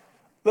right,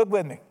 look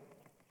with me.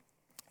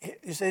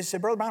 He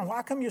said, Brother Brown,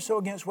 why come you're so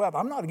against wealth?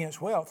 I'm not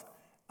against wealth.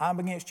 I'm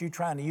against you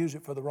trying to use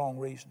it for the wrong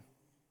reason.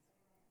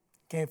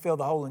 Can't fill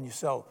the hole in your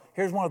soul.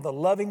 Here's one of the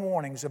loving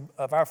warnings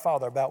of our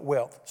Father about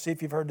wealth. See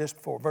if you've heard this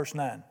before. Verse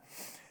 9.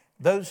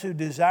 Those who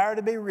desire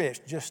to be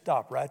rich, just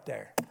stop right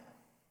there.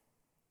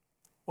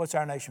 What's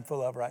our nation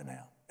full of right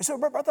now? They say,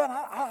 Brother,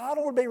 I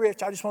don't want to be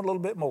rich. I just want a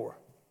little bit more.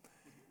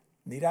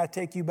 Need I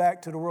take you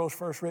back to the world's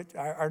first rich,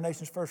 our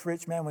nation's first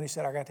rich man when he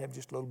said, I got to have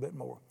just a little bit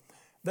more.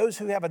 Those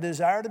who have a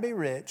desire to be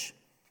rich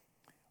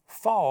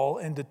fall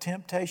into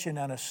temptation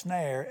and a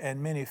snare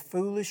and many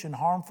foolish and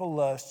harmful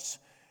lusts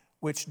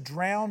which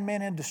drown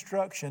men in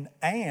destruction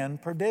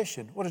and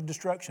perdition. What does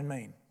destruction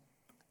mean?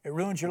 It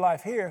ruins your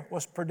life here.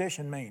 What's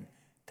perdition mean?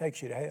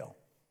 Takes you to hell.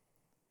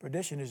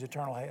 Perdition is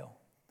eternal hell.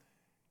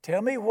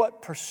 Tell me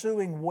what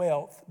pursuing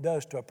wealth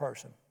does to a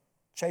person.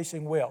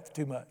 Chasing wealth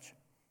too much.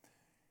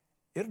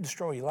 It'll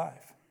destroy your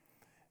life.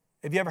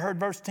 Have you ever heard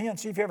verse 10?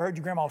 See if you ever heard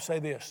your grandma say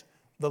this.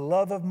 The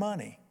love of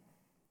money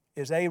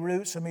is a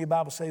root. Some of your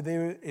Bibles say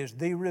there is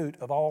the root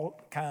of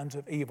all kinds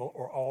of evil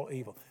or all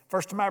evil.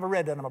 First time I ever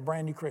read that, I'm a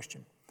brand new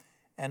Christian.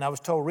 And I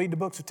was told, read the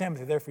books of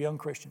Timothy. They're for young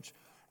Christians.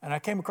 And I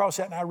came across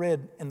that and I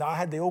read, and I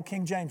had the old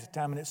King James at the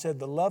time, and it said,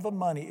 the love of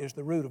money is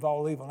the root of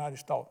all evil. And I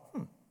just thought,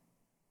 I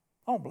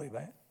don't believe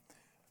that.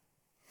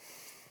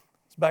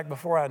 It's back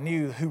before I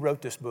knew who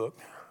wrote this book.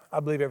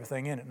 I believe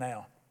everything in it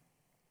now.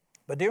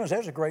 But dear ones,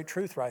 there's a great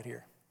truth right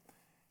here.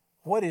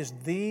 What is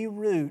the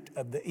root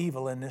of the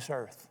evil in this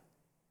earth?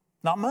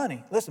 Not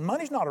money. Listen,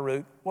 money's not a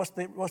root. What's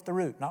the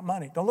root? Not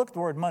money. Don't look at the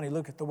word money.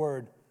 Look at the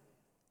word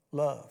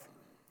love.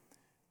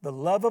 The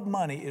love of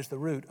money is the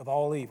root of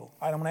all evil.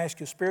 I'm going to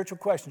ask you a spiritual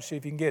question, see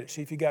if you can get it.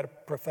 See if you got a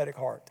prophetic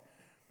heart.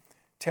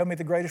 Tell me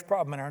the greatest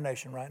problem in our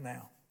nation right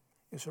now.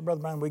 You say,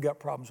 Brother Brown, we got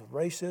problems with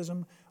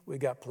racism. We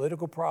got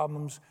political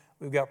problems.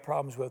 We've got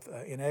problems with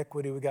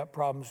inequity. We've got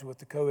problems with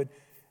the COVID.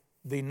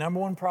 The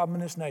number one problem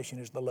in this nation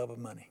is the love of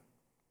money.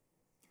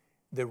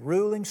 The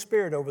ruling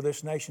spirit over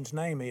this nation's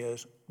name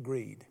is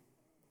greed.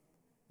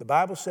 The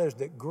Bible says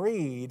that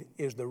greed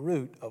is the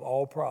root of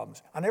all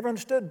problems. I never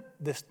understood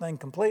this thing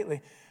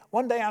completely.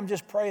 One day I'm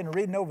just praying and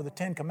reading over the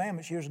 10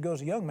 Commandments years ago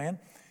as a young man,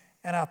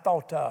 and I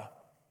thought,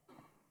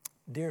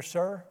 dear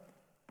sir,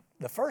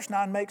 the first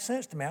 9 make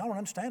sense to me. I don't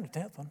understand the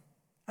 10th one.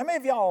 How many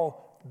of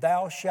y'all,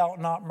 thou shalt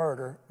not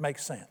murder,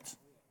 makes sense?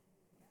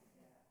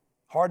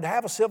 Hard to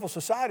have a civil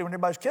society when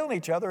everybody's killing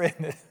each other,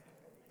 isn't it?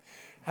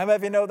 How many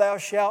of you know thou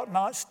shalt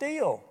not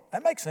steal?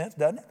 That makes sense,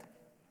 doesn't it?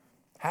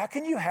 How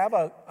can you have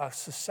a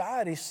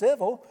society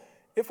civil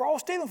if we're all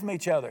stealing from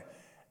each other?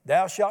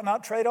 Thou shalt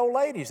not trade old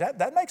ladies.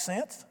 That makes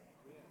sense.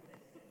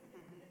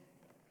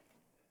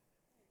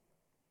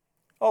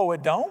 Oh,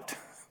 it don't?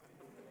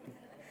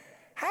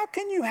 How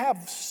can you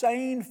have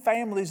sane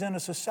families in a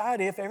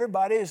society if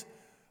everybody is,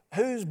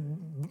 whose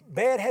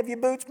bed have your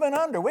boots been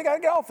under? We got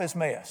to get off this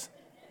mess.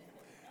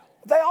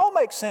 They all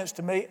make sense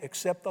to me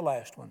except the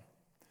last one.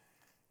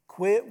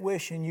 Quit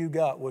wishing you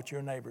got what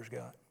your neighbor's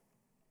got.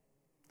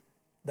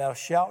 Thou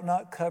shalt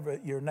not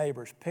covet your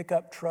neighbor's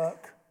pickup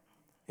truck,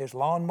 his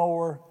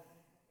lawnmower,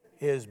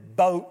 his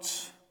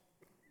boats.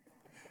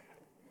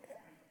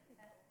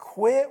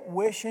 Quit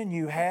wishing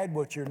you had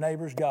what your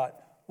neighbor's got.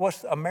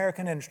 What's the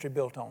American industry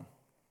built on?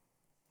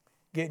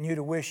 Getting you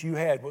to wish you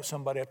had what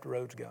somebody up the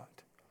road's got.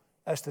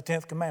 That's the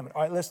 10th commandment.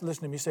 All right, listen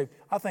to me. You say,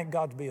 I think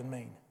God's being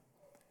mean.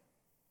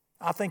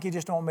 I think He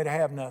just don't want me to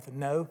have nothing.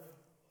 No.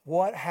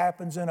 What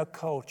happens in a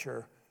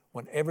culture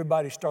when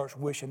everybody starts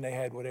wishing they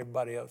had what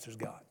everybody else has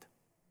got?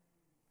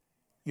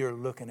 You're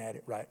looking at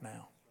it right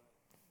now.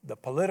 The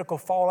political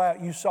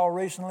fallout you saw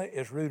recently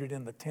is rooted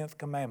in the 10th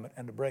commandment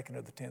and the breaking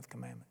of the 10th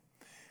commandment.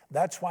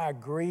 That's why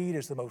greed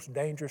is the most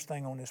dangerous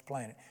thing on this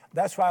planet.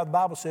 That's why the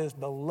Bible says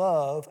the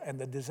love and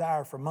the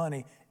desire for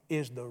money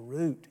is the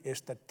root.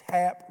 It's the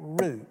tap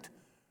root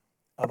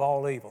of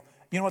all evil.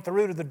 You know what the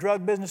root of the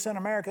drug business in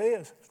America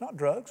is? It's not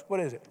drugs. What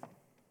is it?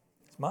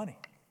 It's money.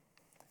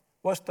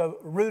 What's the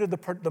root of the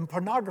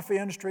pornography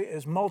industry?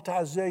 Is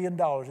multi-zillion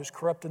dollars. It's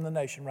corrupting the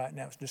nation right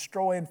now. It's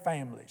destroying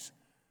families.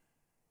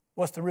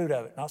 What's the root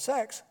of it? Not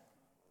sex.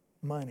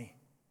 Money.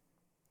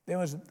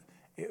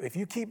 If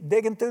you keep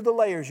digging through the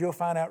layers, you'll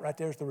find out right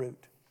there's the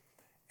root.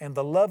 And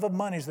the love of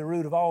money is the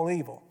root of all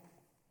evil.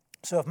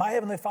 So if my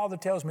Heavenly Father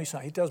tells me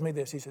something, He tells me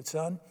this. He said,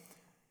 son,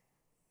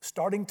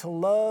 starting to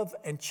love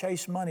and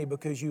chase money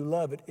because you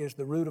love it is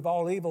the root of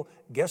all evil.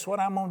 Guess what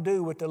I'm going to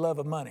do with the love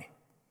of money?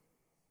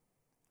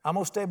 I'm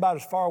going to stay about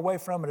as far away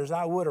from it as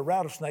I would a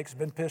rattlesnake that's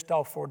been pissed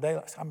off for a day.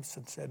 I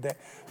said that.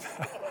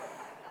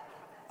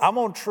 I'm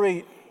going to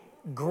treat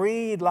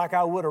greed like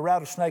I would a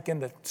rattlesnake in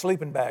the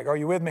sleeping bag. Are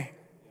you with me?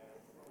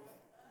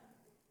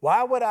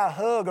 Why would I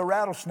hug a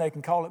rattlesnake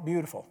and call it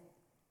beautiful?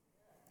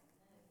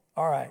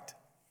 All right.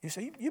 You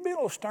say, you're being a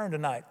little stern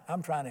tonight.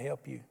 I'm trying to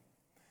help you.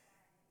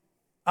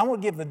 I'm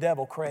going to give the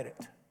devil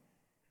credit.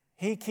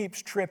 He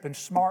keeps tripping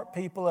smart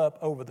people up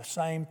over the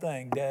same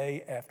thing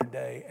day after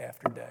day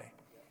after day.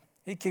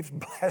 He keeps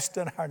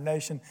blasting our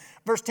nation.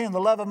 Verse 10, the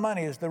love of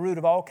money is the root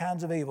of all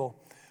kinds of evil,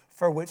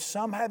 for which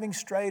some, having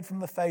strayed from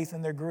the faith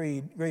in their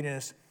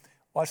greediness,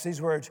 watch these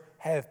words,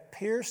 have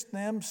pierced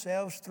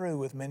themselves through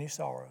with many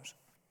sorrows.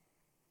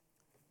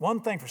 One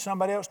thing for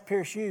somebody else to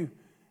pierce you,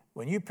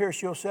 when you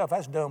pierce yourself,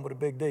 that's done with a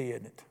big D,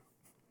 isn't it?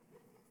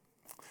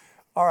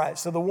 All right,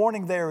 so the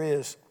warning there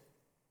is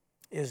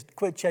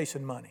quit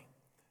chasing money.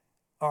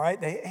 All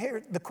right,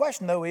 here, the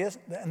question though is,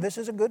 and this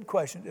is a good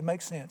question, it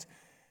makes sense.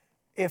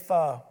 If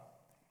I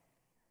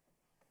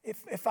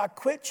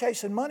quit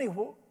chasing money,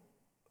 well,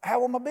 how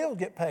will my bills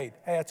get paid?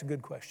 Hey, that's a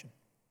good question,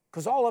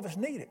 because all of us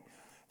need it.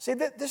 See,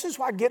 this is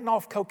why getting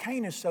off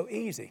cocaine is so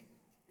easy.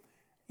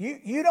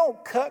 You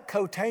don't cut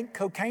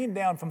cocaine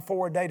down from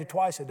 4 a day to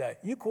twice a day.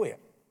 You quit.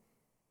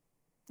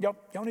 Y'all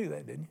knew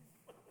that, didn't you?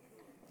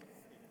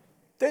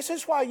 This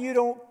is why you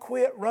don't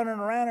quit running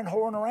around and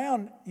whoring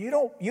around. You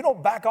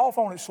don't back off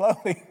on it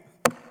slowly.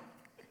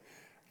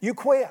 You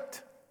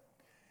quit.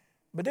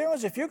 But dear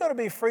ones, if you're going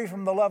to be free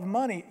from the love of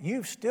money,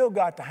 you've still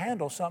got to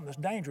handle something that's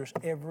dangerous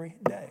every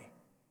day.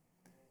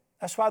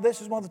 That's why this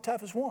is one of the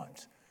toughest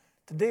ones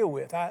to deal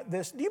with.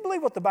 Do you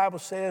believe what the Bible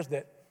says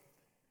that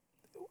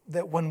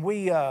when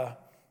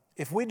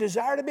if we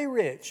desire to be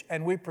rich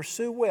and we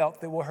pursue wealth,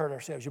 that we'll hurt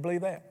ourselves? You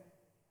believe that?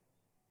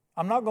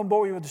 I'm not going to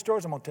bore you with the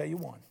stories. I'm going to tell you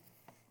one.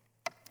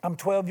 I'm a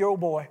 12-year-old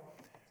boy.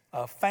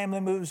 A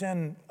family moves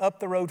in up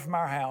the road from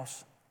our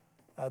house.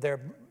 They're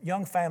a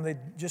young family,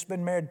 just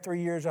been married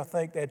 3 years, I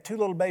think. They had 2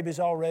 little babies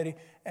already,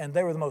 and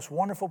they were the most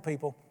wonderful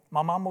people.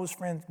 My mama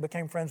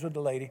became friends with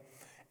the lady,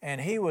 and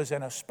he was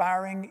an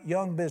aspiring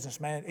young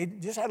businessman. He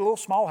just had a little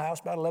small house,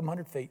 about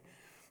 1,100 feet.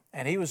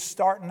 And he was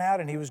starting out,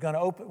 and he was going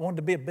to wanted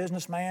to be a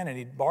businessman, and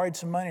he borrowed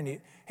some money.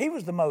 And he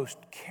was the most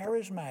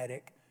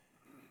charismatic,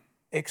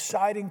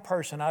 exciting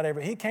person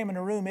he came in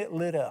the room, it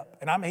lit up.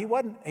 And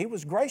he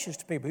was gracious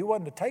to people. He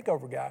wasn't a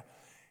takeover guy.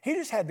 He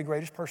just had the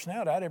greatest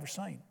personality I'd ever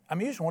seen.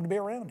 You just wanted to be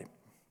around him.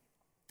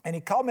 And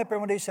he called me up there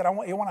one day. He said, I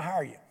want to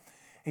hire you.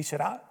 He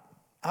said,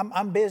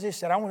 I'm busy. He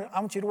said, I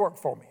want you to work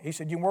for me. He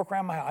said, you can work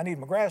around my house. I need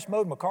my grass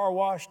mowed, my car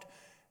washed.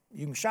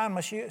 You can shine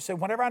my shoes. He said,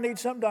 whenever I need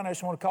something done, I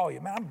just want to call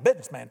you. Man, I'm a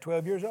businessman,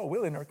 12 years old.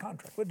 We'll enter a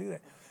contract. We'll do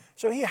that.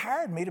 So he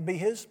hired me to be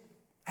his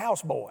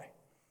houseboy.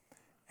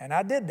 And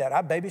I did that.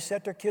 I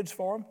babysat their kids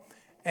for him.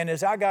 And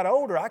as I got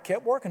older, I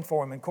kept working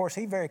for him. And of course,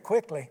 he very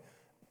quickly,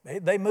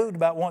 they moved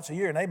about once a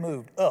year, and they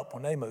moved up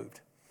when they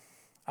moved.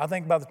 I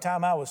think by the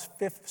time I was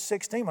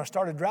 16, when I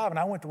started driving,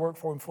 I went to work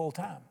for him full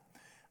time.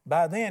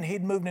 By then,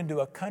 he'd moved into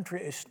a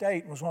country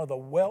estate and was one of the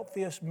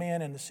wealthiest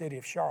men in the city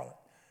of Charlotte.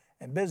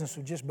 And business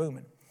was just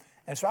booming.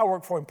 And so I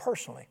worked for him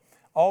personally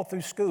all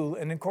through school.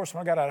 And then, of course,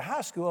 when I got out of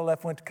high school, I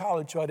went to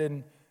college, so I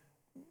didn't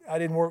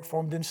work for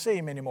him, didn't see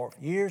him anymore.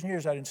 For years and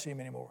years, I didn't see him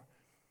anymore.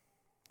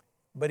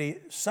 But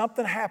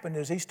something happened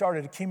as he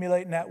started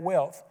accumulating that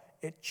wealth.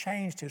 It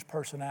changed his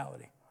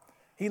personality.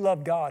 He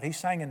loved God. He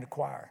sang in the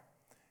choir.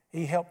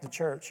 He helped the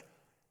church.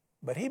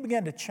 But he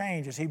began to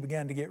change as he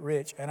began to get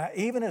rich. And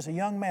even as a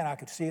young man, I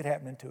could see it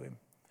happening to him.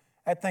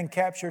 That thing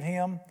captured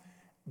him.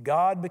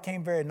 God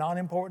became very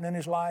non-important in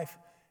his life,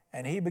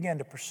 and he began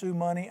to pursue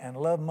money and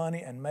love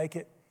money and make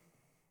it.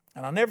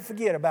 And I'll never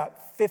forget,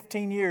 about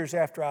 15 years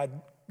after I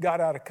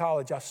got out of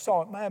college, I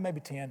saw him, maybe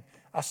 10.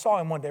 I saw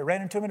him one day,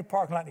 ran into him in the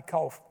parking lot,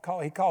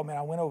 and he called me, and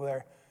I went over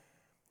there.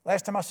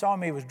 Last time I saw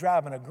him, he was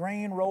driving a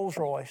green Rolls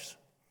Royce,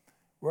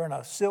 wearing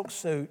a silk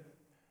suit,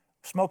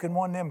 smoking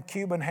one of them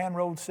Cuban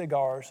hand-rolled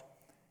cigars.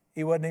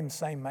 He wasn't even the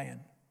same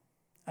man.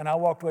 And I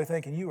walked away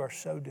thinking, you are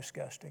so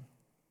disgusting.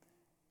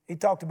 He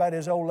talked about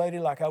his old lady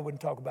like I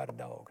wouldn't talk about a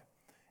dog.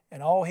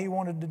 And all he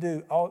wanted to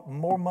do,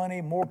 more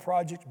money, more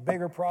projects,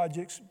 bigger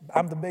projects.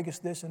 I'm the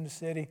biggest this in the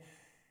city.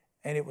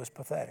 And it was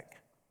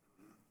pathetic.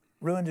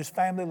 Ruined his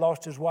family,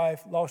 lost his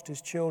wife, lost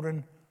his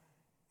children,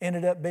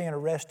 ended up being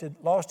arrested,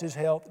 lost his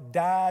health,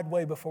 died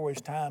way before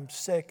his time,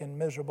 sick and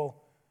miserable.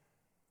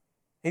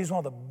 He's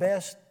one of the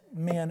best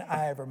men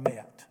I ever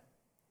met.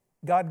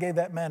 God gave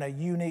that man a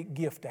unique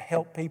gift to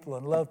help people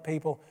and love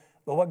people.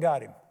 But what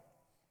got him?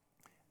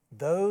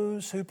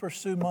 Those who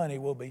pursue money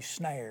will be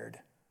snared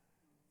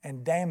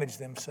and damage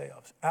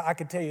themselves. I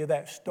could tell you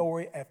that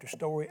story after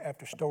story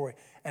after story.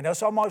 And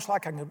it's almost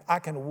like I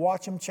can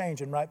watch them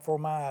changing right before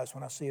my eyes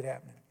when I see it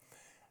happening.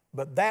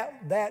 But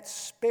that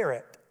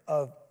spirit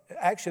of,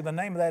 actually the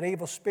name of that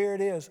evil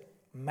spirit is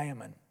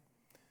mammon,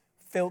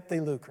 filthy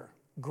lucre,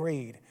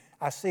 greed.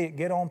 I see it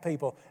get on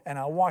people, and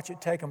I watch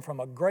it take them from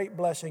a great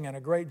blessing and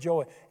a great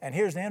joy. And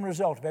here's the end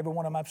result of every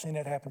one of them I've seen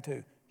that happen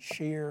to: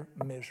 sheer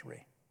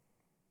misery.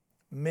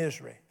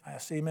 Misery. I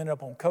see them end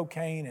up on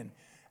cocaine and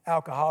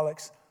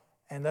alcoholics,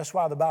 and that's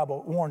why the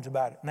Bible warns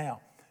about it.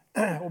 Now,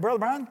 well, Brother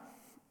Brian,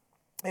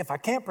 if I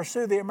can't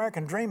pursue the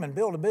American dream and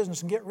build a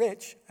business and get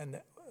rich, and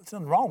there's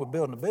nothing wrong with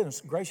building a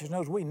business. Gracious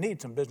knows we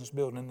need some business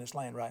building in this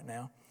land right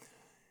now.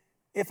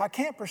 If I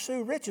can't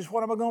pursue riches,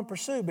 what am I going to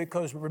pursue?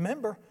 Because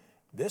remember,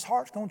 this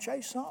heart's going to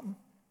chase something.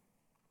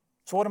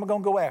 So what am I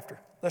going to go after?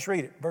 Let's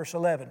read it. Verse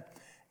 11.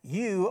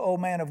 You, O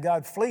man of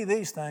God, flee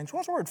these things.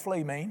 What's the word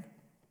flee mean?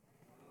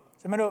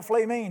 Somebody know what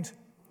flee means?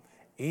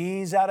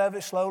 Ease out of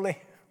it slowly.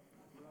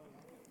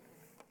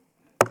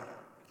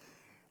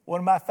 One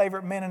of my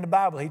favorite men in the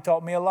Bible, he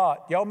taught me a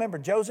lot. Y'all remember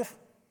Joseph?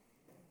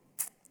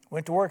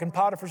 Went to work in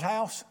Potiphar's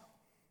house.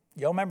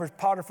 Y'all remember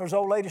Potiphar's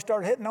old lady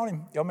started hitting on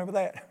him? Y'all remember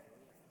that?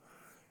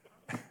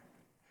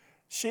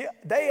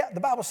 The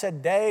Bible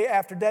said day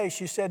after day,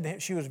 she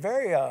said she was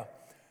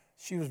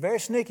very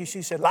sneaky.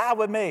 She said, lie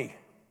with me.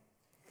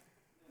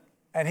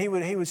 And he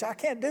was, I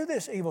can't do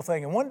this evil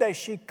thing. And one day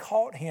she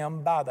caught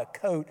him by the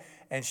coat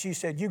and she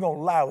said, you're going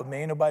to lie with me.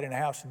 Ain't nobody in the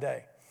house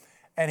today.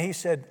 And he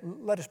said,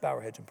 let us bow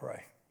our heads and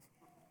pray.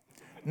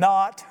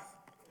 Not.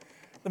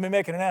 Let me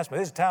make an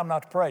announcement. This is time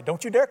not to pray.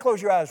 Don't you dare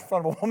close your eyes in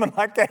front of a woman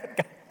like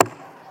that.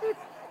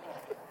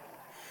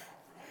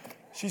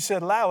 She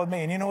said, lie with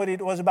me. And you know what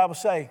does the Bible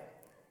say?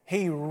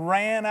 He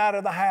ran out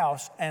of the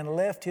house and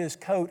left his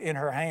coat in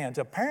her hands.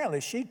 Apparently,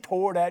 she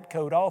tore that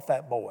coat off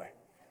that boy.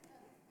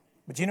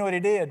 But you know what he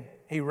did?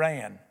 He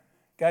ran.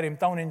 Got him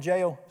thrown in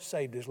jail,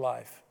 saved his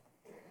life.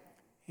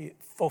 He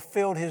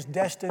fulfilled his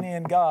destiny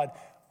in God.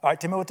 All right,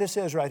 tell me what this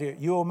says right here.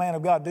 You, O man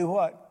of God, do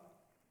what?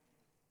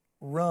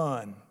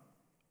 Run.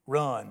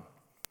 Run.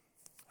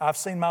 I've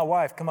seen my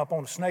wife come up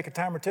on a snake a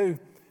time or two,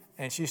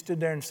 and she stood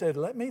there and said,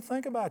 let me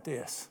think about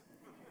this.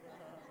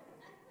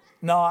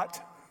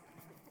 Not.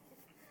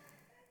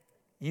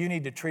 You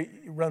need to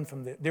run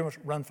from this.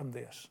 Run from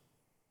this.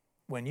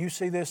 When you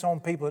see this on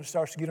people, it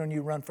starts to get on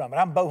you, run from it.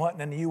 I'm bow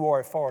hunting in the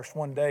Uwharrie Forest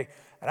one day,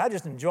 and I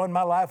just enjoyed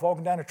my life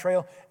walking down the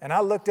trail, and I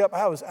looked up,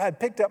 I had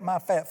picked up my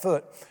fat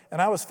foot,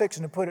 and I was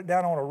fixing to put it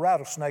down on a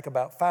rattlesnake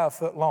about 5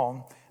 foot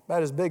long,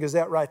 about as big as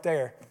that right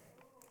there.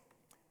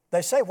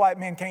 They say white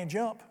men can't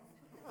jump,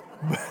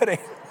 but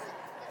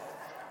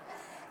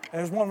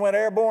there's one went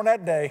airborne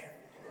that day.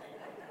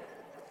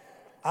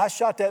 I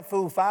shot that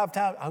fool 5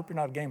 times. I hope you're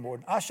not a game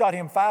warden. I shot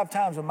him 5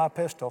 times with my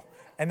pistol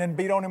and then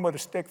beat on him with a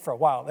stick for a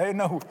while. They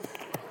know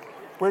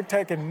we're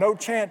taking no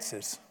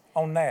chances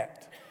on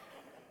that.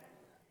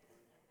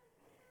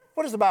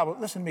 What does the Bible,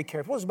 listen to me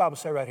carefully. What does the Bible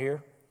say right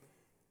here?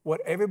 What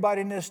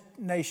everybody in this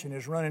nation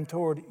is running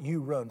toward, you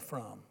run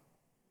from.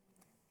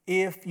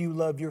 If you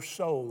love your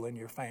soul and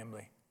your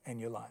family and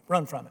your life,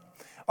 run from it.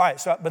 All right,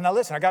 but now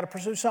listen, I got to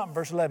pursue something.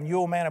 Verse 11, you,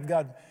 O man of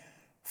God,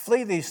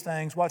 flee these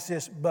things. Watch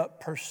this,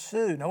 but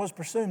pursue. Now, what does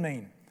pursue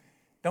mean?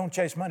 Don't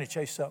chase money,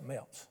 chase something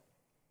else.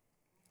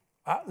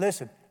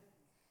 Listen,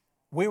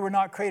 we were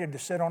not created to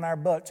sit on our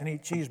butts and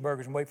eat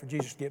cheeseburgers and wait for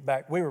Jesus to get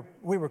back. We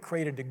were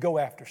created to go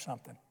after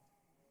something.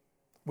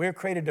 We were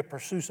created to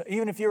pursue something.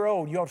 Even if you're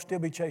old, you ought to still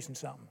be chasing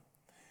something.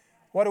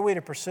 What are we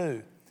to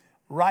pursue?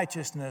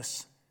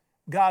 Righteousness,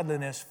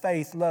 godliness,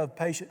 faith, love,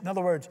 patience. In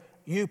other words,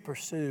 you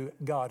pursue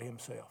God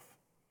himself.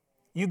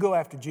 You go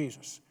after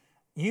Jesus.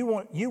 You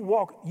want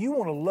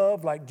to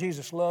love like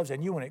Jesus loves,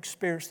 and you want to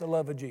experience the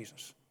love of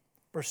Jesus.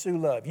 Pursue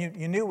love. You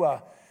knew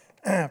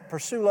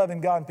pursue love in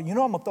God. But you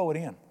know I'm going to throw it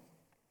in.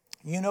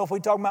 You know, if we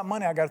talk about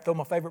money, I got to throw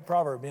my favorite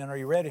proverb in. Are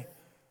you ready?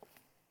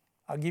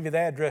 I'll give you the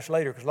address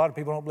later because a lot of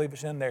people don't believe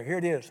it's in there. Here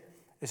it is.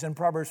 It's in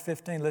Proverbs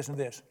 15. Listen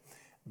to this.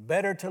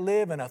 Better to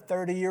live in a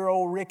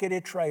 30-year-old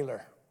rickety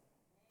trailer,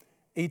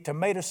 eat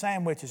tomato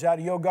sandwiches out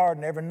of your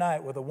garden every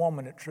night with a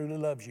woman that truly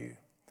loves you,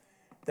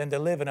 than to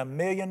live in a $1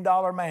 million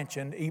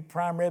mansion, eat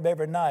prime rib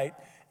every night,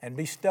 and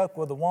be stuck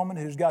with a woman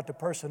who's got the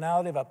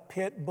personality of a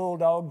pit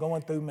bulldog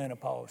going through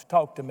menopause.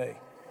 Talk to me.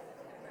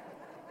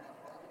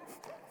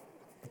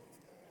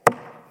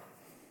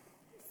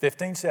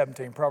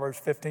 15:17,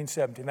 Proverbs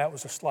 15:17. That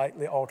was a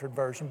slightly altered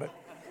version, but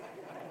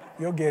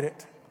you'll get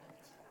it.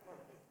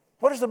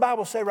 What does the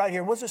Bible say right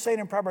here? What's it saying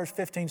in Proverbs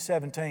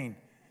 15:17?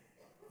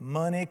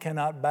 Money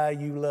cannot buy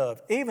you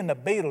love. Even the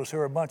Beatles, who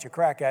are a bunch of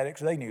crack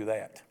addicts, they knew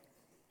that.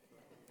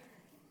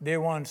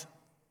 Dear ones,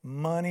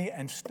 money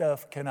and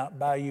stuff cannot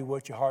buy you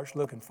what your heart's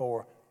looking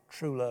for.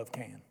 True love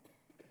can.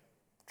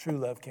 True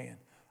love can.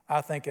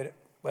 I think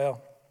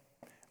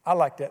I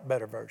like that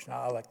better version.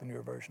 I like the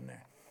newer version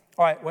there.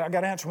 All right, well, I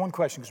got to answer one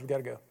question because we got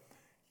to go.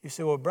 You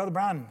say, well, Brother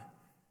Brian,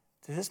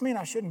 does this mean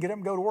I shouldn't get up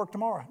and go to work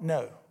tomorrow?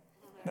 No,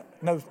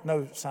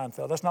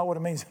 Seinfeld. That's not what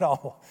it means at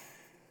all.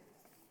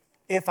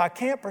 If I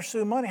can't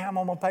pursue money, how am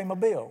I going to pay my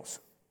bills?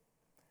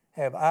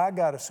 Have I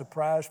got a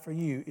surprise for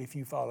you if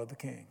you follow the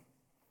King?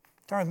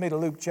 Turn with me to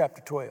Luke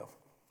chapter 12.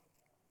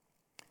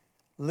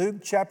 Luke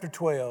chapter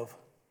 12.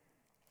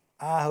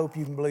 I hope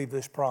you can believe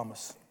this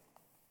promise.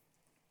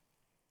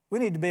 We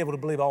need to be able to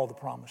believe all the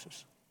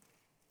promises.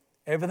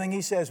 Everything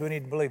he says, we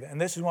need to believe it. And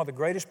this is one of the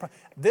greatest.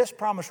 This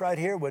promise right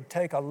here would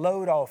take a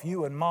load off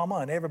you and Mama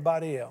and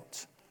everybody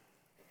else.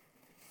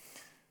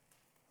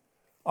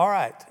 All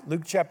right,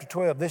 Luke chapter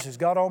 12. This is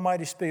God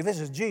Almighty speaking. This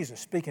is Jesus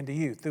speaking to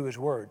you through his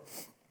word.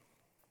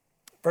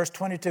 Verse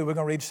 22, we're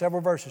going to read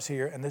several verses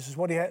here, and this is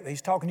what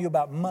he's talking to you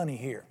about money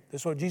here.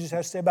 This is what Jesus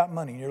has to say about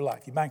money in your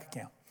life, your bank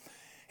account.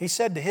 He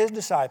said to his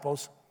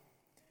disciples,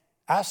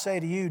 I say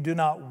to you, do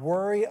not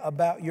worry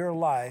about your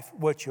life,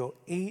 what you'll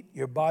eat,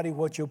 your body,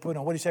 what you'll put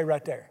on. What do you say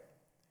right there?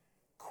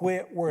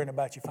 Quit worrying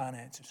about your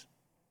finances.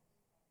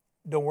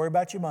 Don't worry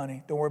about your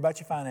money. Don't worry about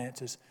your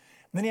finances.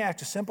 And then he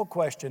asks a simple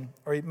question,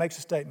 or he makes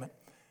a statement.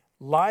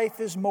 Life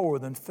is more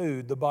than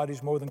food. The body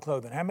is more than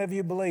clothing. How many of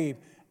you believe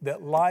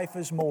that life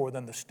is more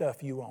than the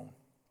stuff you own?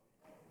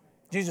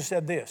 Jesus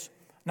said this.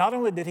 Not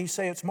only did he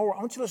say it's more, I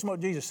want you to listen to what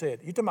Jesus said.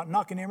 You're talking about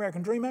knocking the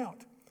American dream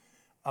out.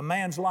 A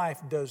man's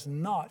life does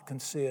not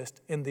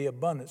consist in the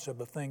abundance of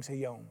the things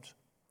he owns.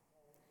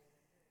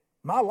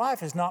 My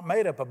life is not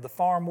made up of the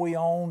farm we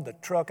own, the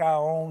truck I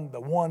own, the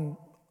one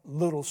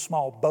little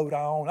small boat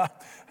I own,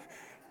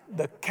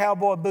 the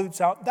cowboy boots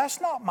I own.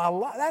 That's not my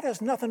life. That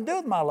has nothing to do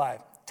with my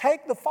life.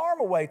 Take the farm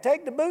away.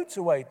 Take the boots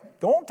away.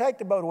 Don't take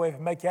the boat away if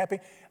it make you happy.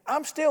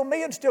 I'm still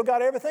me and still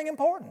got everything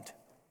important.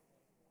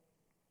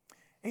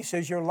 He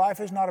says your life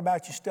is not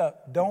about your stuff.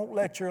 Don't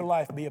let your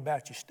life be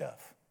about your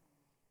stuff.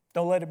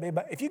 Don't let it be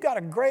about, if you got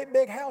a great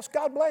big house,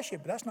 God bless you,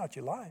 but that's not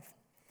your life.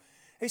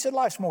 He said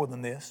life's more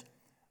than this.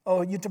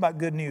 Oh, you talk about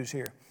good news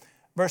here.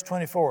 Verse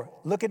 24,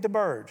 look at the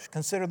birds.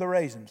 Consider the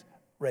ravens.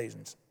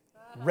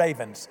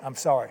 I'm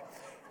sorry.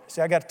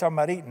 See, I got to talk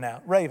about eating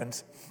now.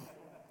 Ravens.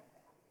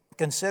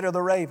 Consider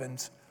the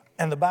ravens.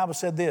 And the Bible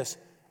said this,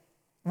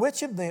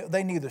 which of them,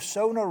 they neither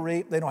sow nor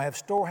reap, they don't have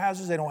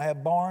storehouses, they don't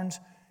have barns.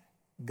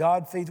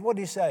 God feeds, what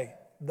did he say?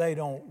 They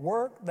don't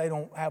work, they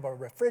don't have a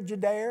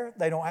refrigerator,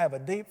 they don't have a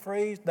deep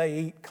freeze, they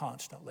eat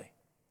constantly.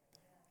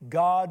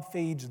 God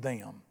feeds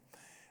them.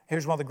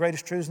 Here's one of the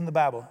greatest truths in the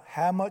Bible.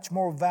 How much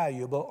more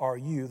valuable are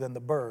you than the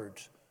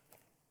birds?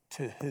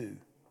 To who?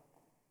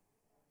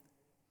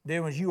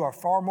 Dear ones, you are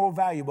far more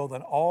valuable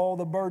than all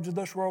the birds of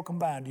this world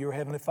combined to your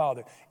Heavenly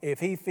Father.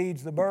 If he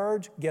feeds the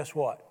birds, guess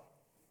what?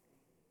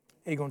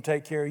 He's going to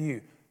take care of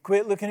you.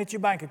 Quit looking at your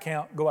bank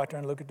account, go out there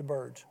and look at the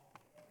birds.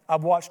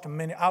 I've watched them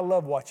many. I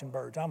love watching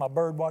birds. I'm a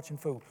bird watching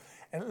fool.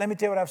 And let me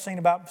tell you what I've seen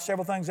about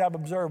several things I've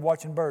observed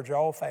watching birds. They're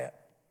all fat.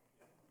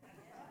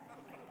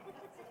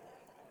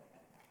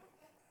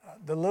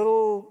 The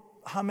little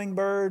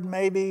hummingbird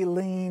may be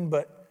lean,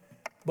 but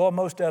boy,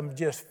 most of them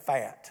just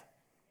fat.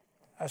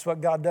 That's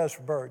what God does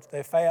for birds.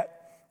 They're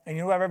fat. And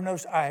you know what I've ever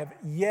noticed? I have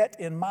yet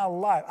in my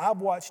life, I've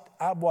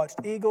watched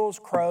eagles,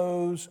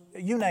 crows,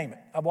 you name it.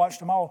 I've watched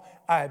them all.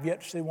 I have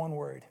yet to see one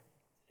worried.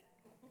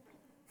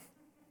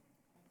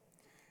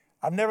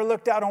 I've never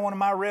looked out on one of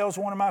my rails,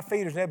 one of my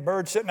feeders. That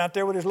bird sitting out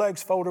there with his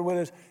legs folded with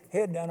his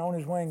head down on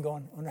his wing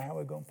going, I wonder how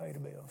we're going to pay the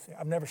bills.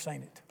 I've never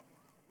seen it.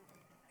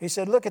 He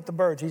said, look at the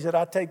birds. He said,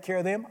 I take care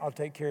of them. I'll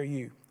take care of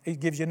you. He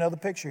gives you another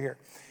picture here.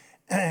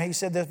 He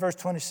said this, verse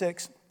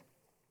 26.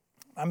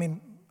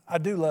 I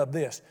do love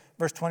this.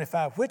 Verse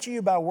 25, which of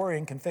you by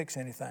worrying can fix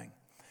anything?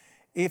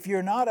 If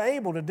you're not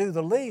able to do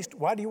the least,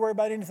 why do you worry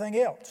about anything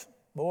else?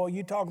 Boy,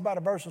 you talk about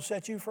a verse will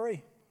set you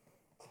free.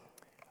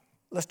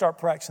 Let's start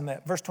practicing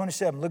that. Verse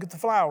 27, look at the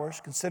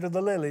flowers, consider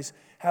the lilies,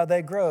 how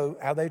they grow,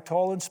 how they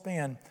toil and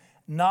spin.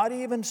 Not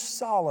even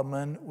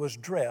Solomon was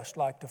dressed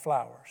like the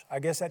flowers. I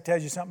guess that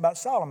tells you something about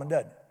Solomon,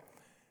 doesn't it?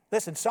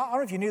 Listen, I don't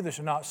know if you knew this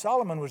or not.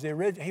 Solomon was the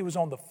original. He was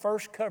on the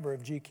first cover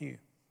of GQ.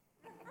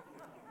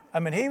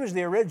 He was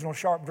the original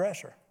sharp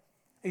dresser.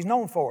 He's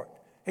known for it.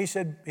 He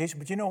said,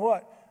 but you know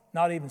what?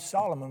 Not even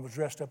Solomon was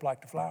dressed up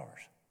like the flowers.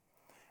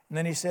 And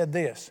then he said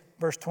this,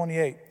 verse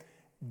 28,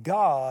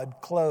 God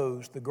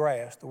clothes the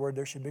grass. The word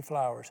there should be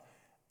flowers.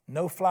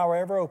 No flower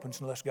ever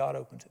opens unless God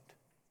opens it.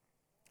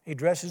 He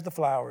dresses the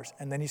flowers,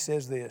 and then he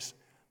says this.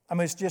 I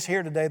mean, it's just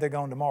here today, they're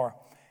gone tomorrow.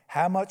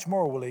 How much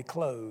more will he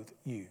clothe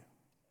you?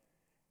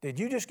 Did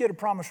you just get a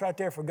promise right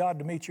there for God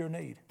to meet your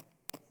need?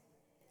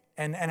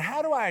 And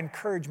how do I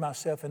encourage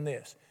myself in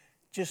this?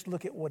 Just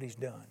look at what he's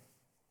done.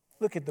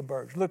 Look at the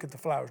birds. Look at the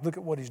flowers. Look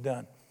at what he's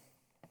done.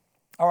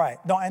 All right.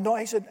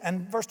 He said,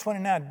 and verse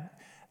 29,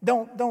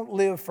 don't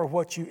live for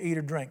what you eat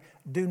or drink.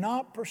 Do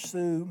not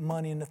pursue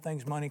money and the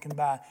things money can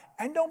buy.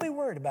 And don't be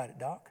worried about it,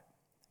 Doc.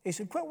 He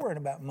said, quit worrying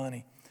about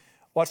money.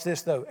 Watch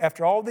this, though.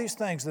 After all these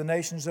things the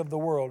nations of the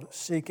world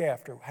seek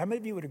after. How many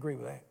of you would agree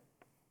with that?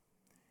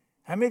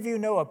 How many of you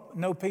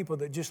know people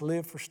that just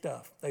live for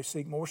stuff? They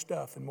seek more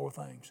stuff and more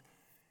things.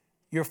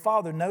 Your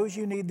Father knows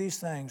you need these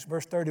things.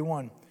 Verse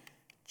 31,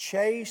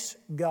 chase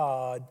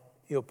God,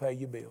 he'll pay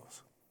you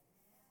bills.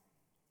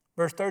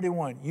 Verse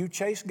 31, you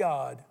chase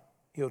God,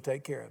 he'll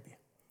take care of you.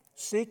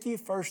 Seek ye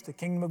first the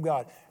kingdom of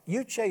God.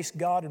 You chase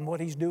God and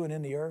what he's doing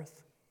in the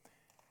earth,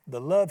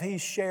 the love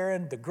he's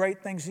sharing, the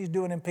great things he's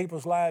doing in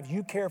people's lives.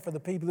 You care for the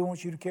people he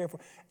wants you to care for.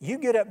 You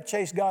get up and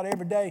chase God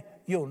every day,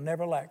 you'll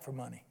never lack for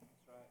money.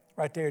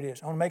 Right there it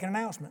is. I want to make an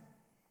announcement.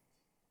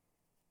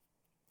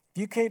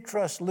 If you can't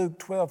trust Luke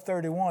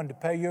 12:31 to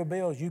pay your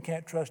bills, you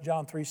can't trust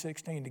John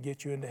 3:16 to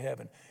get you into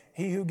heaven.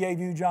 He who gave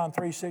you John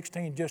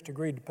 3:16 just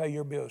agreed to pay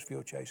your bills if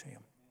you'll chase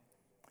him.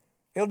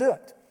 He'll do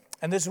it.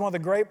 And this is one of the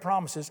great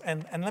promises.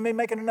 And let me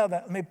make it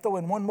another. Let me throw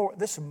in one more.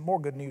 This is some more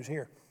good news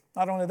here.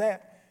 Not only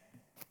that,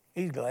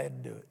 he's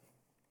glad to do it.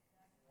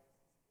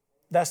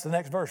 That's the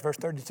next verse, verse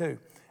 32.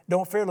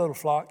 Don't fear, little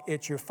flock.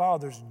 It's your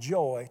Father's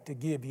joy to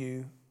give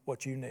you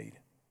what you need.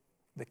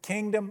 The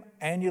kingdom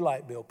and your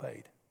light bill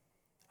paid.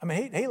 I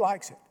mean, he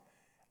likes it.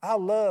 I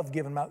love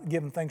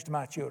giving things to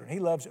my children. He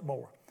loves it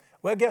more.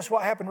 Well, guess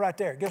what happened right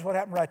there? Guess what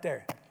happened right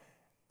there?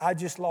 I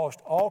just lost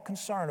all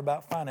concern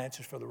about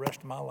finances for the rest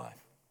of my life.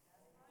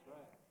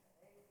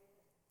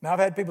 Now, I've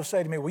had people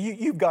say to me, well,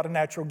 you've got a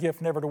natural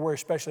gift never to worry,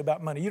 especially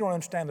about money. You don't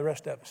understand the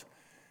rest of us.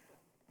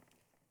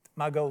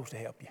 My goal is to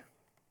help you.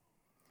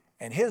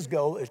 And his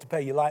goal is to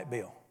pay your light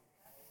bill.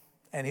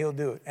 And he'll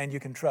do it, and you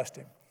can trust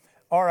him.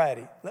 All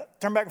righty.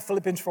 Turn back to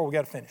Philippians 4. We've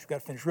got to finish. We've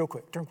got to finish real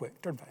quick. Turn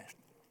fast.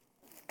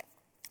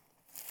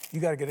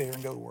 You got to get here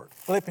and go to work.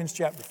 Philippians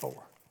chapter 4.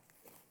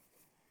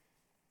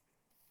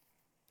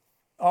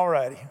 All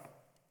righty.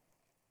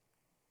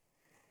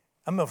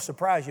 I'm going to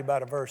surprise you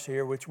about a verse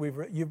here, which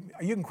you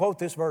can quote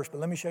this verse, but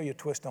let me show you a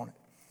twist on it.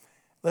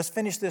 Let's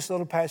finish this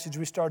little passage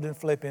we started in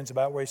Philippians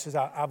about where he says,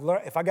 I've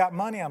learned, if I got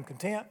money, I'm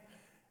content.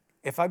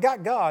 If I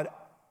got God,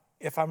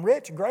 if I'm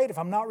rich, great. If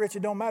I'm not rich,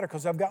 it don't matter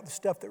because I've got the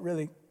stuff that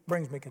really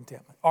brings me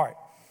contentment. All right.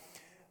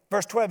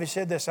 Verse 12, he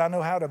said this, I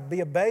know how to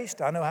be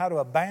abased. I know how to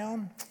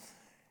abound.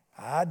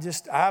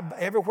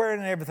 Everywhere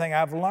and everything,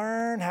 I've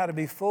learned how to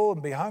be full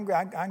and be hungry.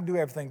 I can do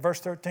everything. Verse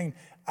 13,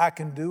 I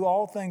can do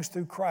all things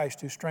through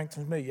Christ who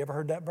strengthens me. You ever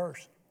heard that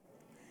verse?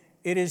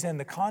 It is in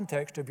the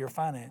context of your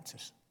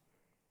finances.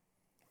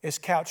 It's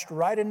couched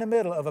right in the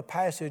middle of a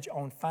passage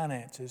on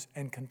finances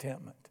and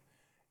contentment.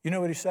 You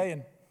know what he's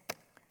saying?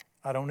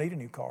 I don't need a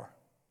new car.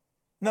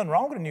 Nothing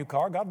wrong with a new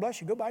car. God bless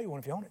you. Go buy you one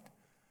if you own it.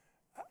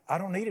 I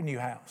don't need a new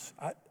house.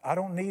 I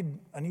don't need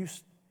a new...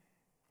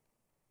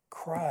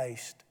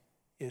 Christ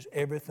is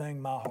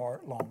everything my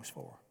heart longs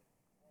for.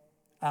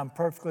 I'm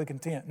perfectly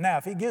content. Now,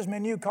 if he gives me a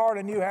new car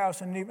and a new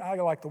house, and I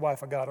like the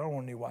wife I got, I don't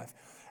want a new wife,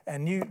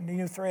 and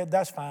new thread,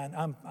 that's fine.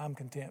 I'm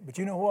content. But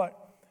you know what?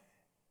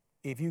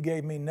 If you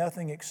gave me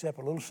nothing except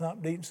a little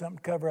something to eat and something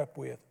to cover up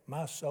with,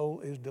 my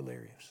soul is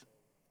delirious.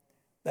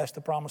 That's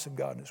the promise of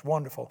God, and it's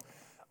wonderful.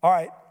 All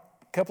right,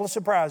 a couple of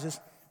surprises.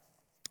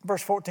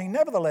 Verse 14,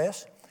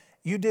 nevertheless,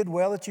 you did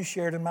well that you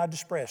shared in my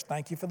distress.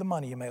 Thank you for the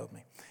money you mailed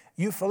me.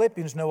 You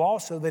Philippians know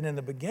also that in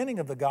the beginning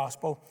of the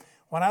gospel,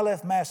 when I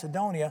left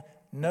Macedonia,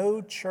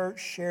 no church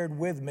shared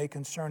with me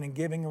concerning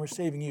giving and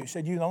receiving you. He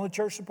said, you the only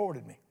church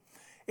supported me.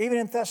 Even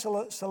in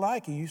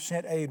Thessalonica, you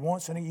sent aid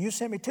once, and you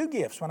sent me 2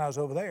 gifts when I was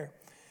over there.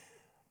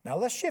 Now,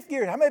 let's shift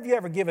gears. How many of you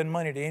ever given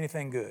money to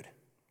anything good?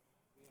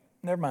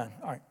 Never mind.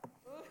 All right.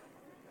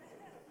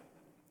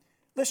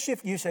 Let's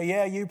shift. You say,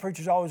 yeah, you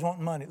preachers always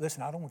want money.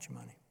 Listen, I don't want your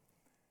money.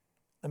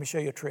 Let me show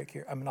you a trick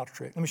here. I mean, not a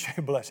trick. Let me show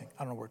you a blessing.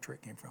 I don't know where a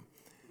trick came from.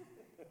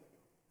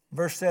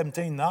 Verse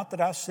 17, not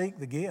that I seek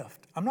the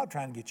gift. I'm not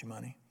trying to get you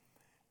money.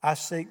 I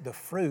seek the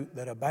fruit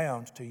that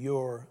abounds to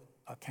your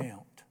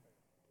account.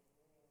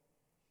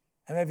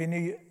 How many of you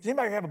knew? Does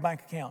anybody have a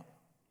bank account?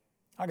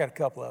 I got a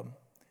couple of them.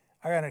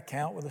 I got an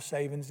account with a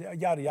savings, yada,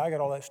 yada, I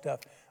got all that stuff.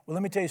 Well,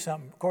 let me tell you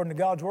something. According to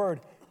God's word,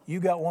 you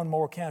got one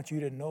more account you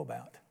didn't know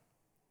about.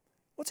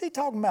 What's he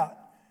talking about?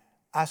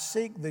 I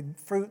seek the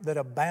fruit that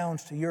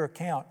abounds to your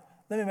account.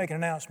 Let me make an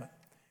announcement.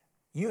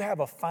 You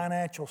have a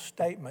financial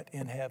statement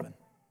in heaven.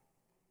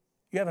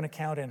 You have an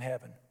account in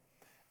heaven.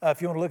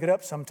 If you want to look it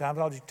up sometimes,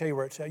 I'll just tell you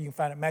where it's at. You can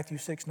find it in Matthew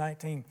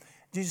 6:19.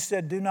 Jesus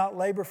said, do not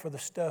labor for the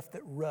stuff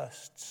that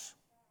rusts,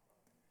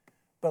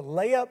 But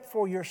lay up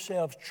for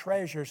yourselves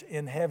treasures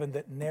in heaven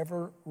that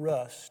never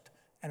rust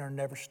and are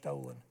never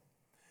stolen.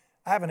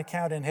 I have an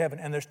account in heaven,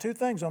 and there's two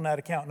things on that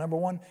account. Number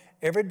one,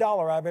 every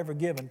dollar I've ever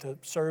given to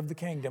serve the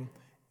kingdom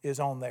is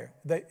on there.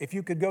 If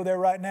you could go there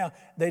right now,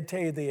 they'd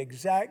tell you the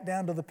exact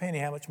down to the penny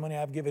how much money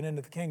I've given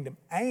into the kingdom.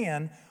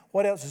 And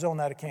what else is on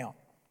that account?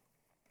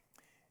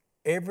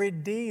 Every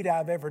deed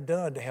I've ever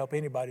done to help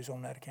anybody's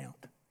on that account.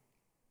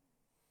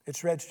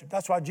 It's registered.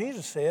 That's why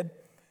Jesus said,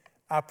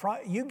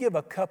 you give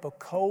a cup of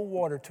cold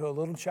water to a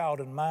little child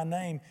in my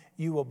name,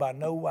 you will by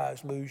no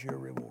wise lose your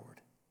reward.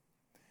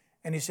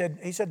 And he said,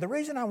 the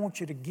reason I want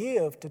you to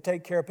give to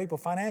take care of people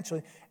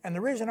financially, and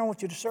the reason I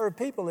want you to serve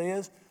people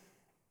is,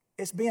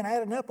 it's being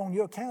added up on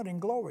your account in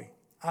glory.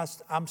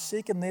 I'm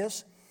seeking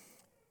this,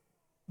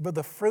 but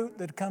the fruit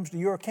that comes to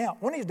your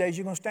account. One of these days,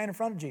 you're going to stand in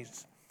front of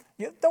Jesus.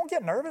 Don't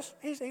get nervous.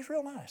 He's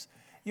real nice.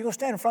 You're going to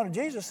stand in front of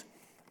Jesus,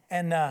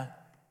 and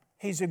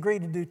he's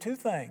agreed to do two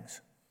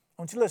things.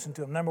 I want you to listen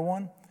to him. Number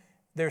one,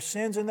 their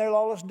sins and their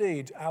lawless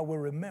deeds I will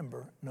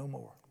remember no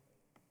more.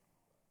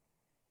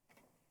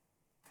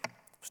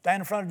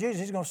 Stand in front of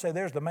Jesus, he's going to say,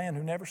 there's the man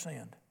who never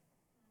sinned.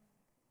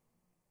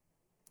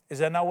 Is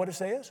that not what it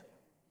says?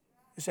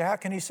 You say, how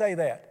can he say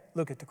that?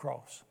 Look at the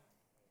cross.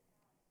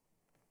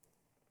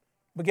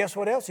 But guess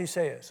what else he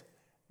says?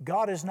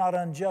 God is not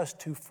unjust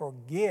to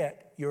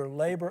forget your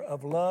labor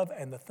of love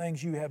and the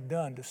things you have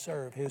done to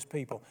serve his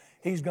people.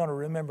 He's going to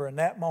remember in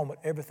that moment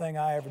everything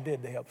I ever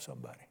did to help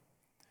somebody.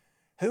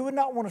 Who would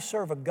not want to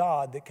serve a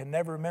God that can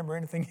never remember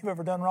anything you've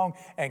ever done wrong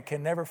and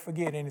can never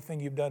forget anything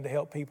you've done to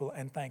help people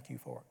and thank you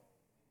for it?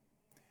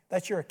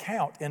 That's your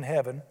account in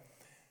heaven.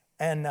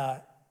 And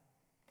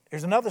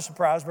here's another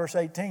surprise, verse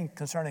 18,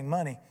 concerning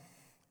money.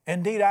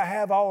 Indeed, I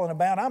have all and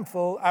abound. I'm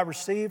full. I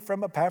received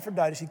from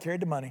Epaphroditus, he carried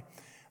the money,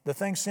 the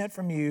thing sent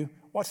from you.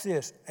 What's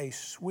this? A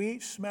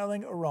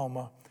sweet-smelling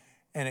aroma,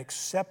 an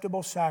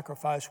acceptable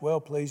sacrifice,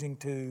 well-pleasing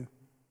to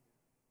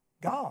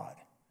God.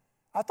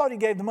 I thought he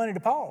gave the money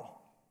to Paul.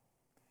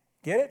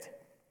 Get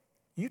it?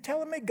 You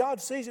telling me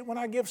God sees it when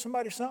I give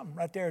somebody something?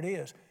 Right there it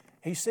is.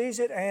 He sees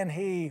it and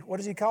what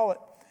does he call it?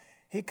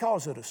 He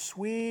calls it a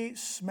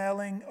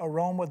sweet-smelling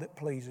aroma that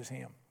pleases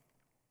him.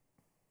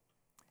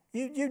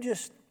 You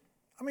just,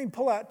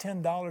 pull out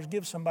 $10,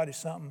 give somebody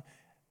something,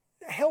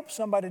 help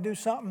somebody do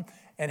something,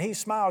 and he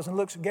smiles and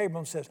looks at Gabriel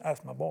and says,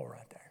 that's my boy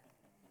right there.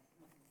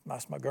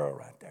 That's my girl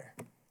right there.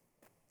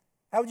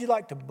 How would you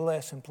like to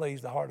bless and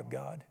please the heart of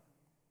God?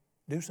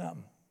 Do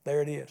something.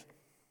 There it is.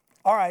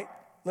 All right,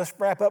 let's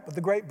wrap up with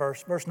the great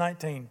verse, verse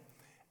 19.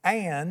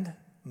 And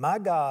my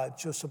God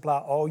shall supply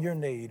all your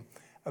need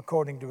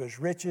according to his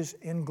riches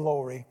in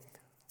glory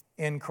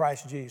in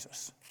Christ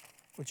Jesus.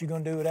 What you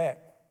going to do with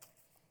that?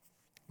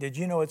 Did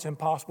you know it's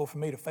impossible for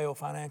me to fail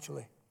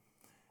financially?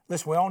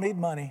 Listen, we all need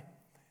money.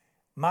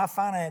 My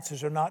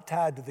finances are not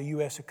tied to the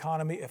U.S.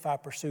 economy if I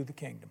pursue the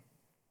kingdom.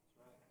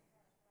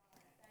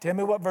 Tell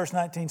me what verse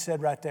 19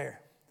 said right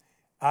there.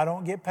 I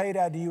don't get paid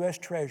out of the U.S.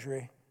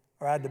 Treasury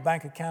or out of the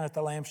bank account at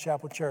the Lamb's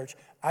Chapel Church.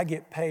 I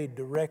get paid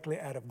directly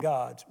out of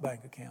God's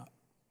bank account.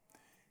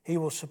 He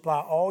will supply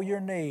all your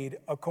need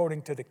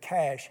according to the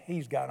cash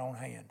he's got on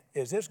hand.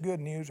 Is this good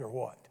news or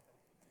what?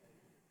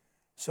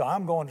 So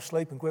I'm going to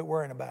sleep and quit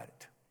worrying about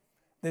it.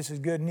 This is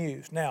good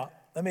news. Now,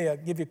 let me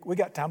we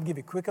got time to give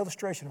you a quick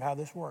illustration of how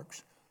this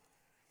works.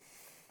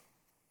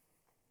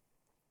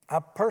 I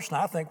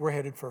think we're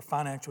headed for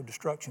financial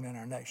destruction in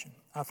our nation.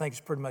 I think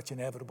it's pretty much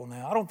inevitable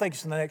now. I don't think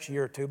it's in the next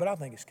year or two, but I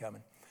think it's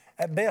coming.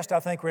 At best, I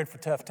think we're in for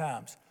tough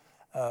times.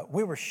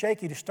 We were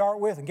shaky to start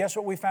with, and guess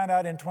what we found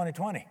out in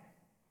 2020?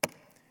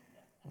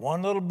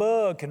 One little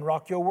bug can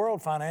rock your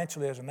world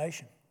financially as a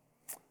nation.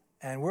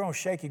 And we're on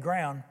shaky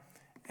ground.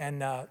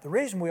 And the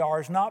reason we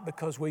are is not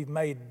because we've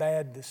made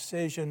bad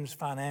decisions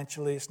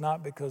financially. It's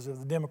not because of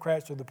the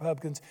Democrats or the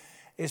Republicans.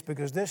 It's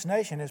because this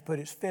nation has put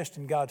its fist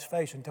in God's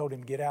face and told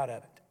him to get out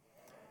of it.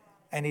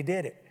 And he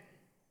did it.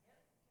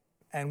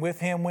 And with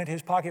him went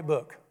his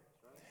pocketbook.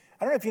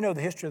 I don't know if you know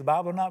the history of the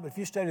Bible or not, but if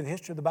you study the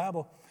history of the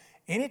Bible,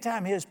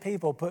 anytime his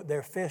people put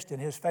their fist in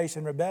his face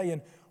in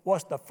rebellion,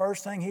 what's the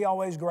first thing he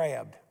always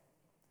grabbed?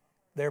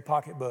 Their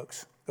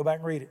pocketbooks. Go back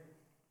and read it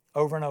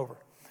over and over.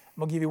 I'm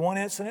going to give you one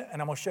incident,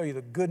 and I'm going to show you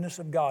the goodness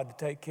of God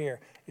to take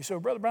care. You say,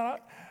 Brother Brown,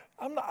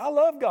 I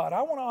love God.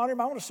 I want to honor him.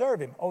 I want to serve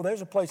him. Oh,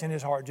 there's a place in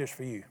his heart just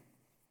for you.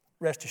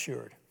 Rest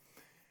assured.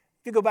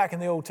 If you go back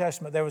in the Old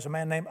Testament, there was a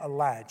man named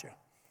Elijah.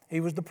 He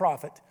was the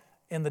prophet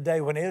in the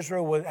day when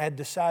Israel had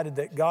decided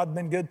that God had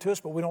been good to us,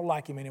 but we don't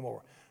like him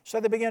anymore. So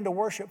they began to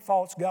worship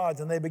false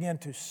gods, and they began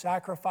to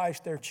sacrifice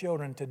their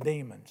children to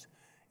demons.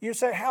 You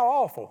say, how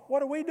awful.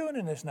 What are we doing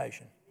in this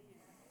nation?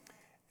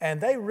 And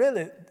they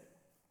really,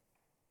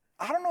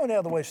 I don't know any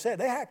other way to say it,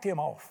 they hacked him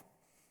off.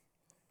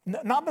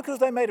 Not because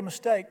they made a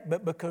mistake,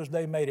 but because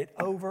they made it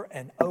over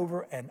and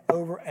over and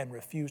over and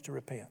refused to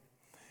repent.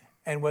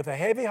 And with a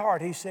heavy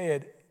heart, he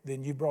said,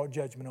 then you brought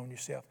judgment on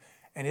yourself.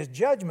 And his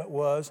judgment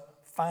was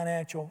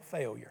financial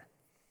failure.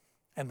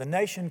 And the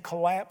nation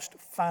collapsed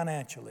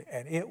financially,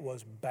 and it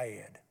was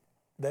bad.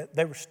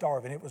 They were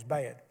starving. It was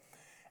bad.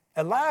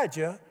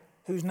 Elijah,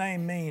 whose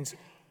name means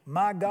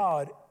my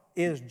God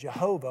is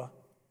Jehovah.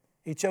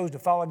 He chose to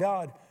follow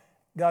God.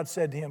 God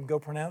said to him, go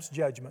pronounce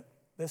judgment.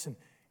 Listen,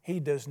 he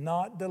does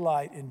not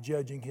delight in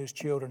judging his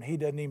children. He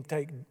doesn't even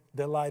take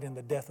delight in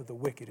the death of the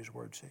wicked, his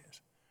word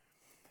says.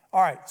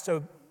 All right,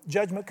 so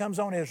judgment comes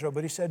on Israel,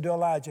 but he said to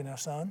Elijah, now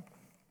son,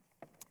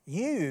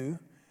 you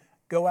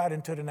go out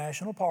into the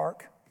national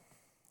park.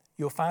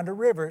 You'll find a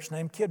river. It's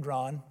named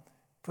Kidron.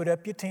 Put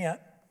up your tent,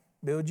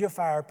 build your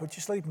fire, put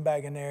your sleeping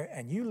bag in there,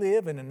 and you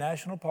live in the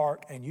national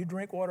park and you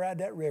drink water out of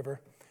that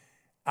river.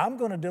 I'm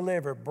going to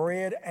deliver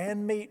bread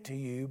and meat to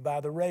you by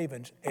the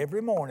ravens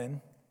every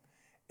morning.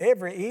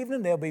 Every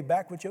evening they'll be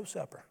back with your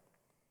supper.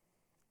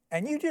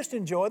 And you just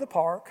enjoy the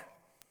park.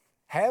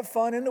 Have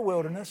fun in the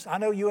wilderness. I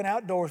know you're an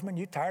outdoorsman.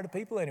 You're tired of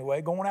people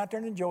anyway. Going out there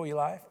and enjoy your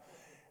life.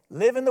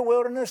 Live in the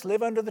wilderness,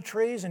 live under the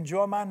trees,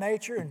 enjoy my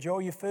nature, enjoy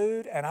your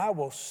food, and I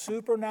will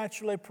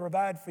supernaturally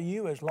provide for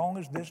you as long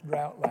as this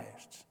drought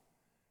lasts.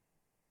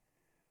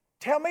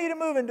 Tell me to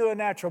move into a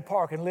natural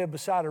park and live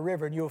beside a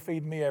river and you'll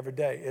feed me every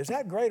day. Is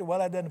that great? Well,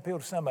 that doesn't appeal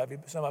to some of you,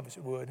 but some of us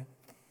it would.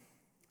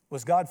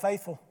 Was God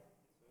faithful?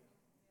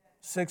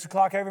 6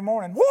 o'clock every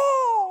morning.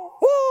 Whoa,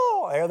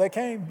 whoa, there they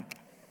came.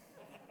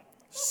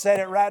 Set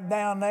it right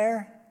down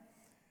there.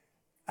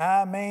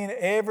 I mean,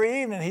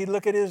 every evening he'd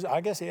look at his,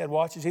 I guess he had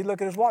watches, he'd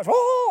look at his watch.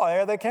 Oh,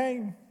 there they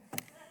came.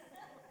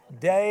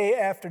 Day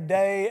after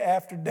day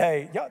after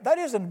day. Yeah, that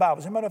is in the Bible.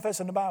 Does anybody know if that's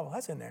in the Bible?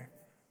 That's in there.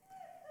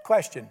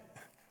 Question,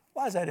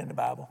 why is that in the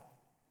Bible?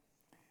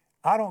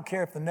 I don't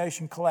care if the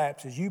nation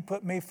collapses. You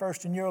put me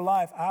first in your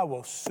life, I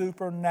will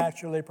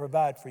supernaturally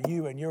provide for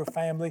you and your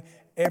family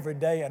every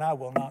day, and I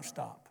will not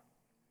stop.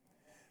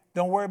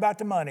 Don't worry about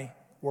the money.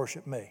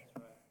 Worship me.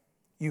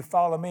 You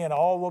follow me and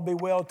all will be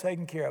well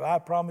taken care of. I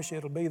promise you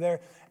it'll be there.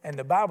 And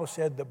the Bible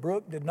said the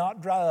brook did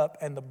not dry up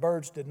and the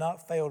birds did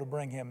not fail to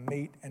bring him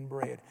meat and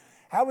bread.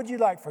 How would you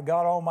like for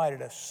God Almighty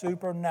to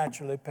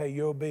supernaturally pay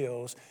your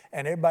bills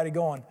and everybody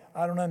going,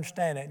 I don't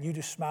understand that, and you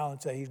just smile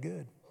and say, he's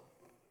good.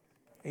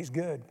 He's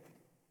good.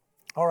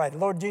 All right,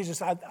 Lord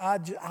Jesus,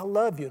 I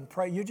love you and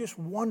pray. You're just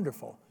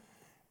wonderful.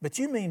 But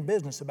you mean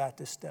business about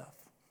this stuff.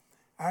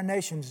 Our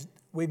nation's,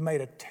 we've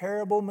made a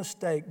terrible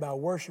mistake by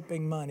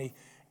worshiping money.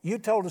 You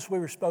told us we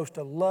were supposed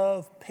to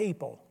love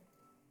people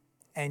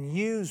and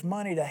use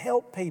money to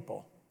help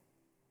people.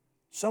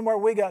 Somewhere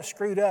we got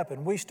screwed up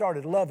and we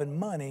started loving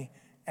money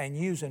and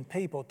using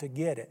people to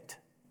get it.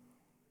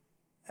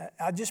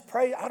 I just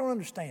pray, I don't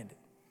understand it.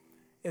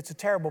 It's a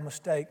terrible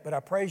mistake, but I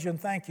praise you and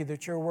thank you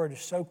that your word is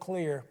so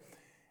clear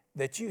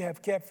that you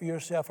have kept for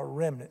yourself a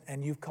remnant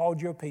and you've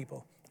called your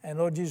people. And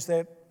Lord Jesus, there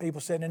are people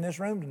sitting in this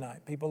room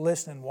tonight, people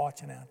listening,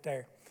 watching out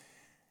there.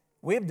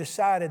 We've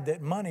decided that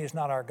money is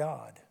not our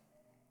God.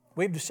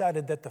 We've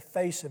decided that the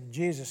face of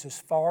Jesus is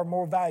far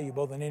more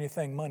valuable than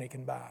anything money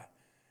can buy.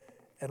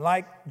 And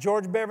like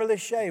George Beverly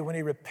Shea, when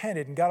he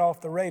repented and got off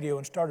the radio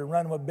and started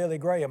running with Billy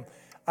Graham,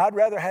 I'd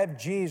rather have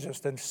Jesus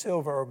than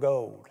silver or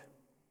gold.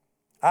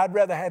 I'd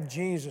rather have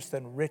Jesus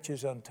than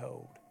riches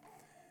untold.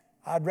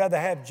 I'd rather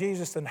have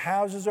Jesus than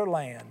houses or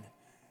land.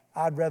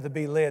 I'd rather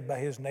be led by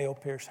his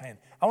nail-pierced hand.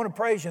 I want to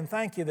praise you and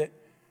thank you that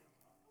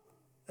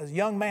as a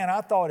young man,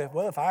 I thought,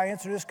 if I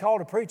answer this call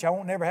to preach, I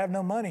won't never have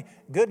no money.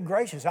 Good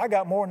gracious, I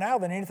got more now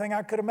than anything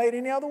I could have made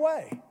any other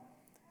way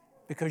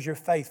because you're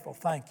faithful.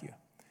 Thank you.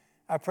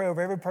 I pray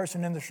over every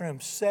person in this room,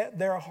 set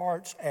their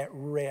hearts at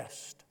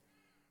rest,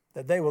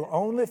 that they will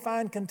only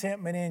find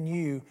contentment in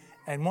you,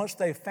 and once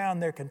they've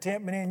found their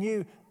contentment in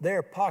you,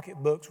 their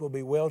pocketbooks will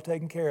be well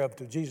taken care of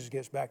until Jesus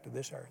gets back to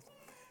this earth.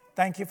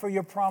 Thank you for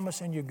your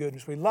promise and your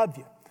goodness. We love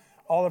you.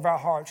 All of our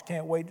hearts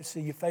can't wait to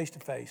see you face to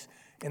face.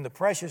 In the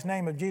precious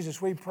name of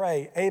Jesus we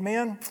pray.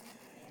 Amen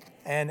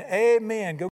and amen. Go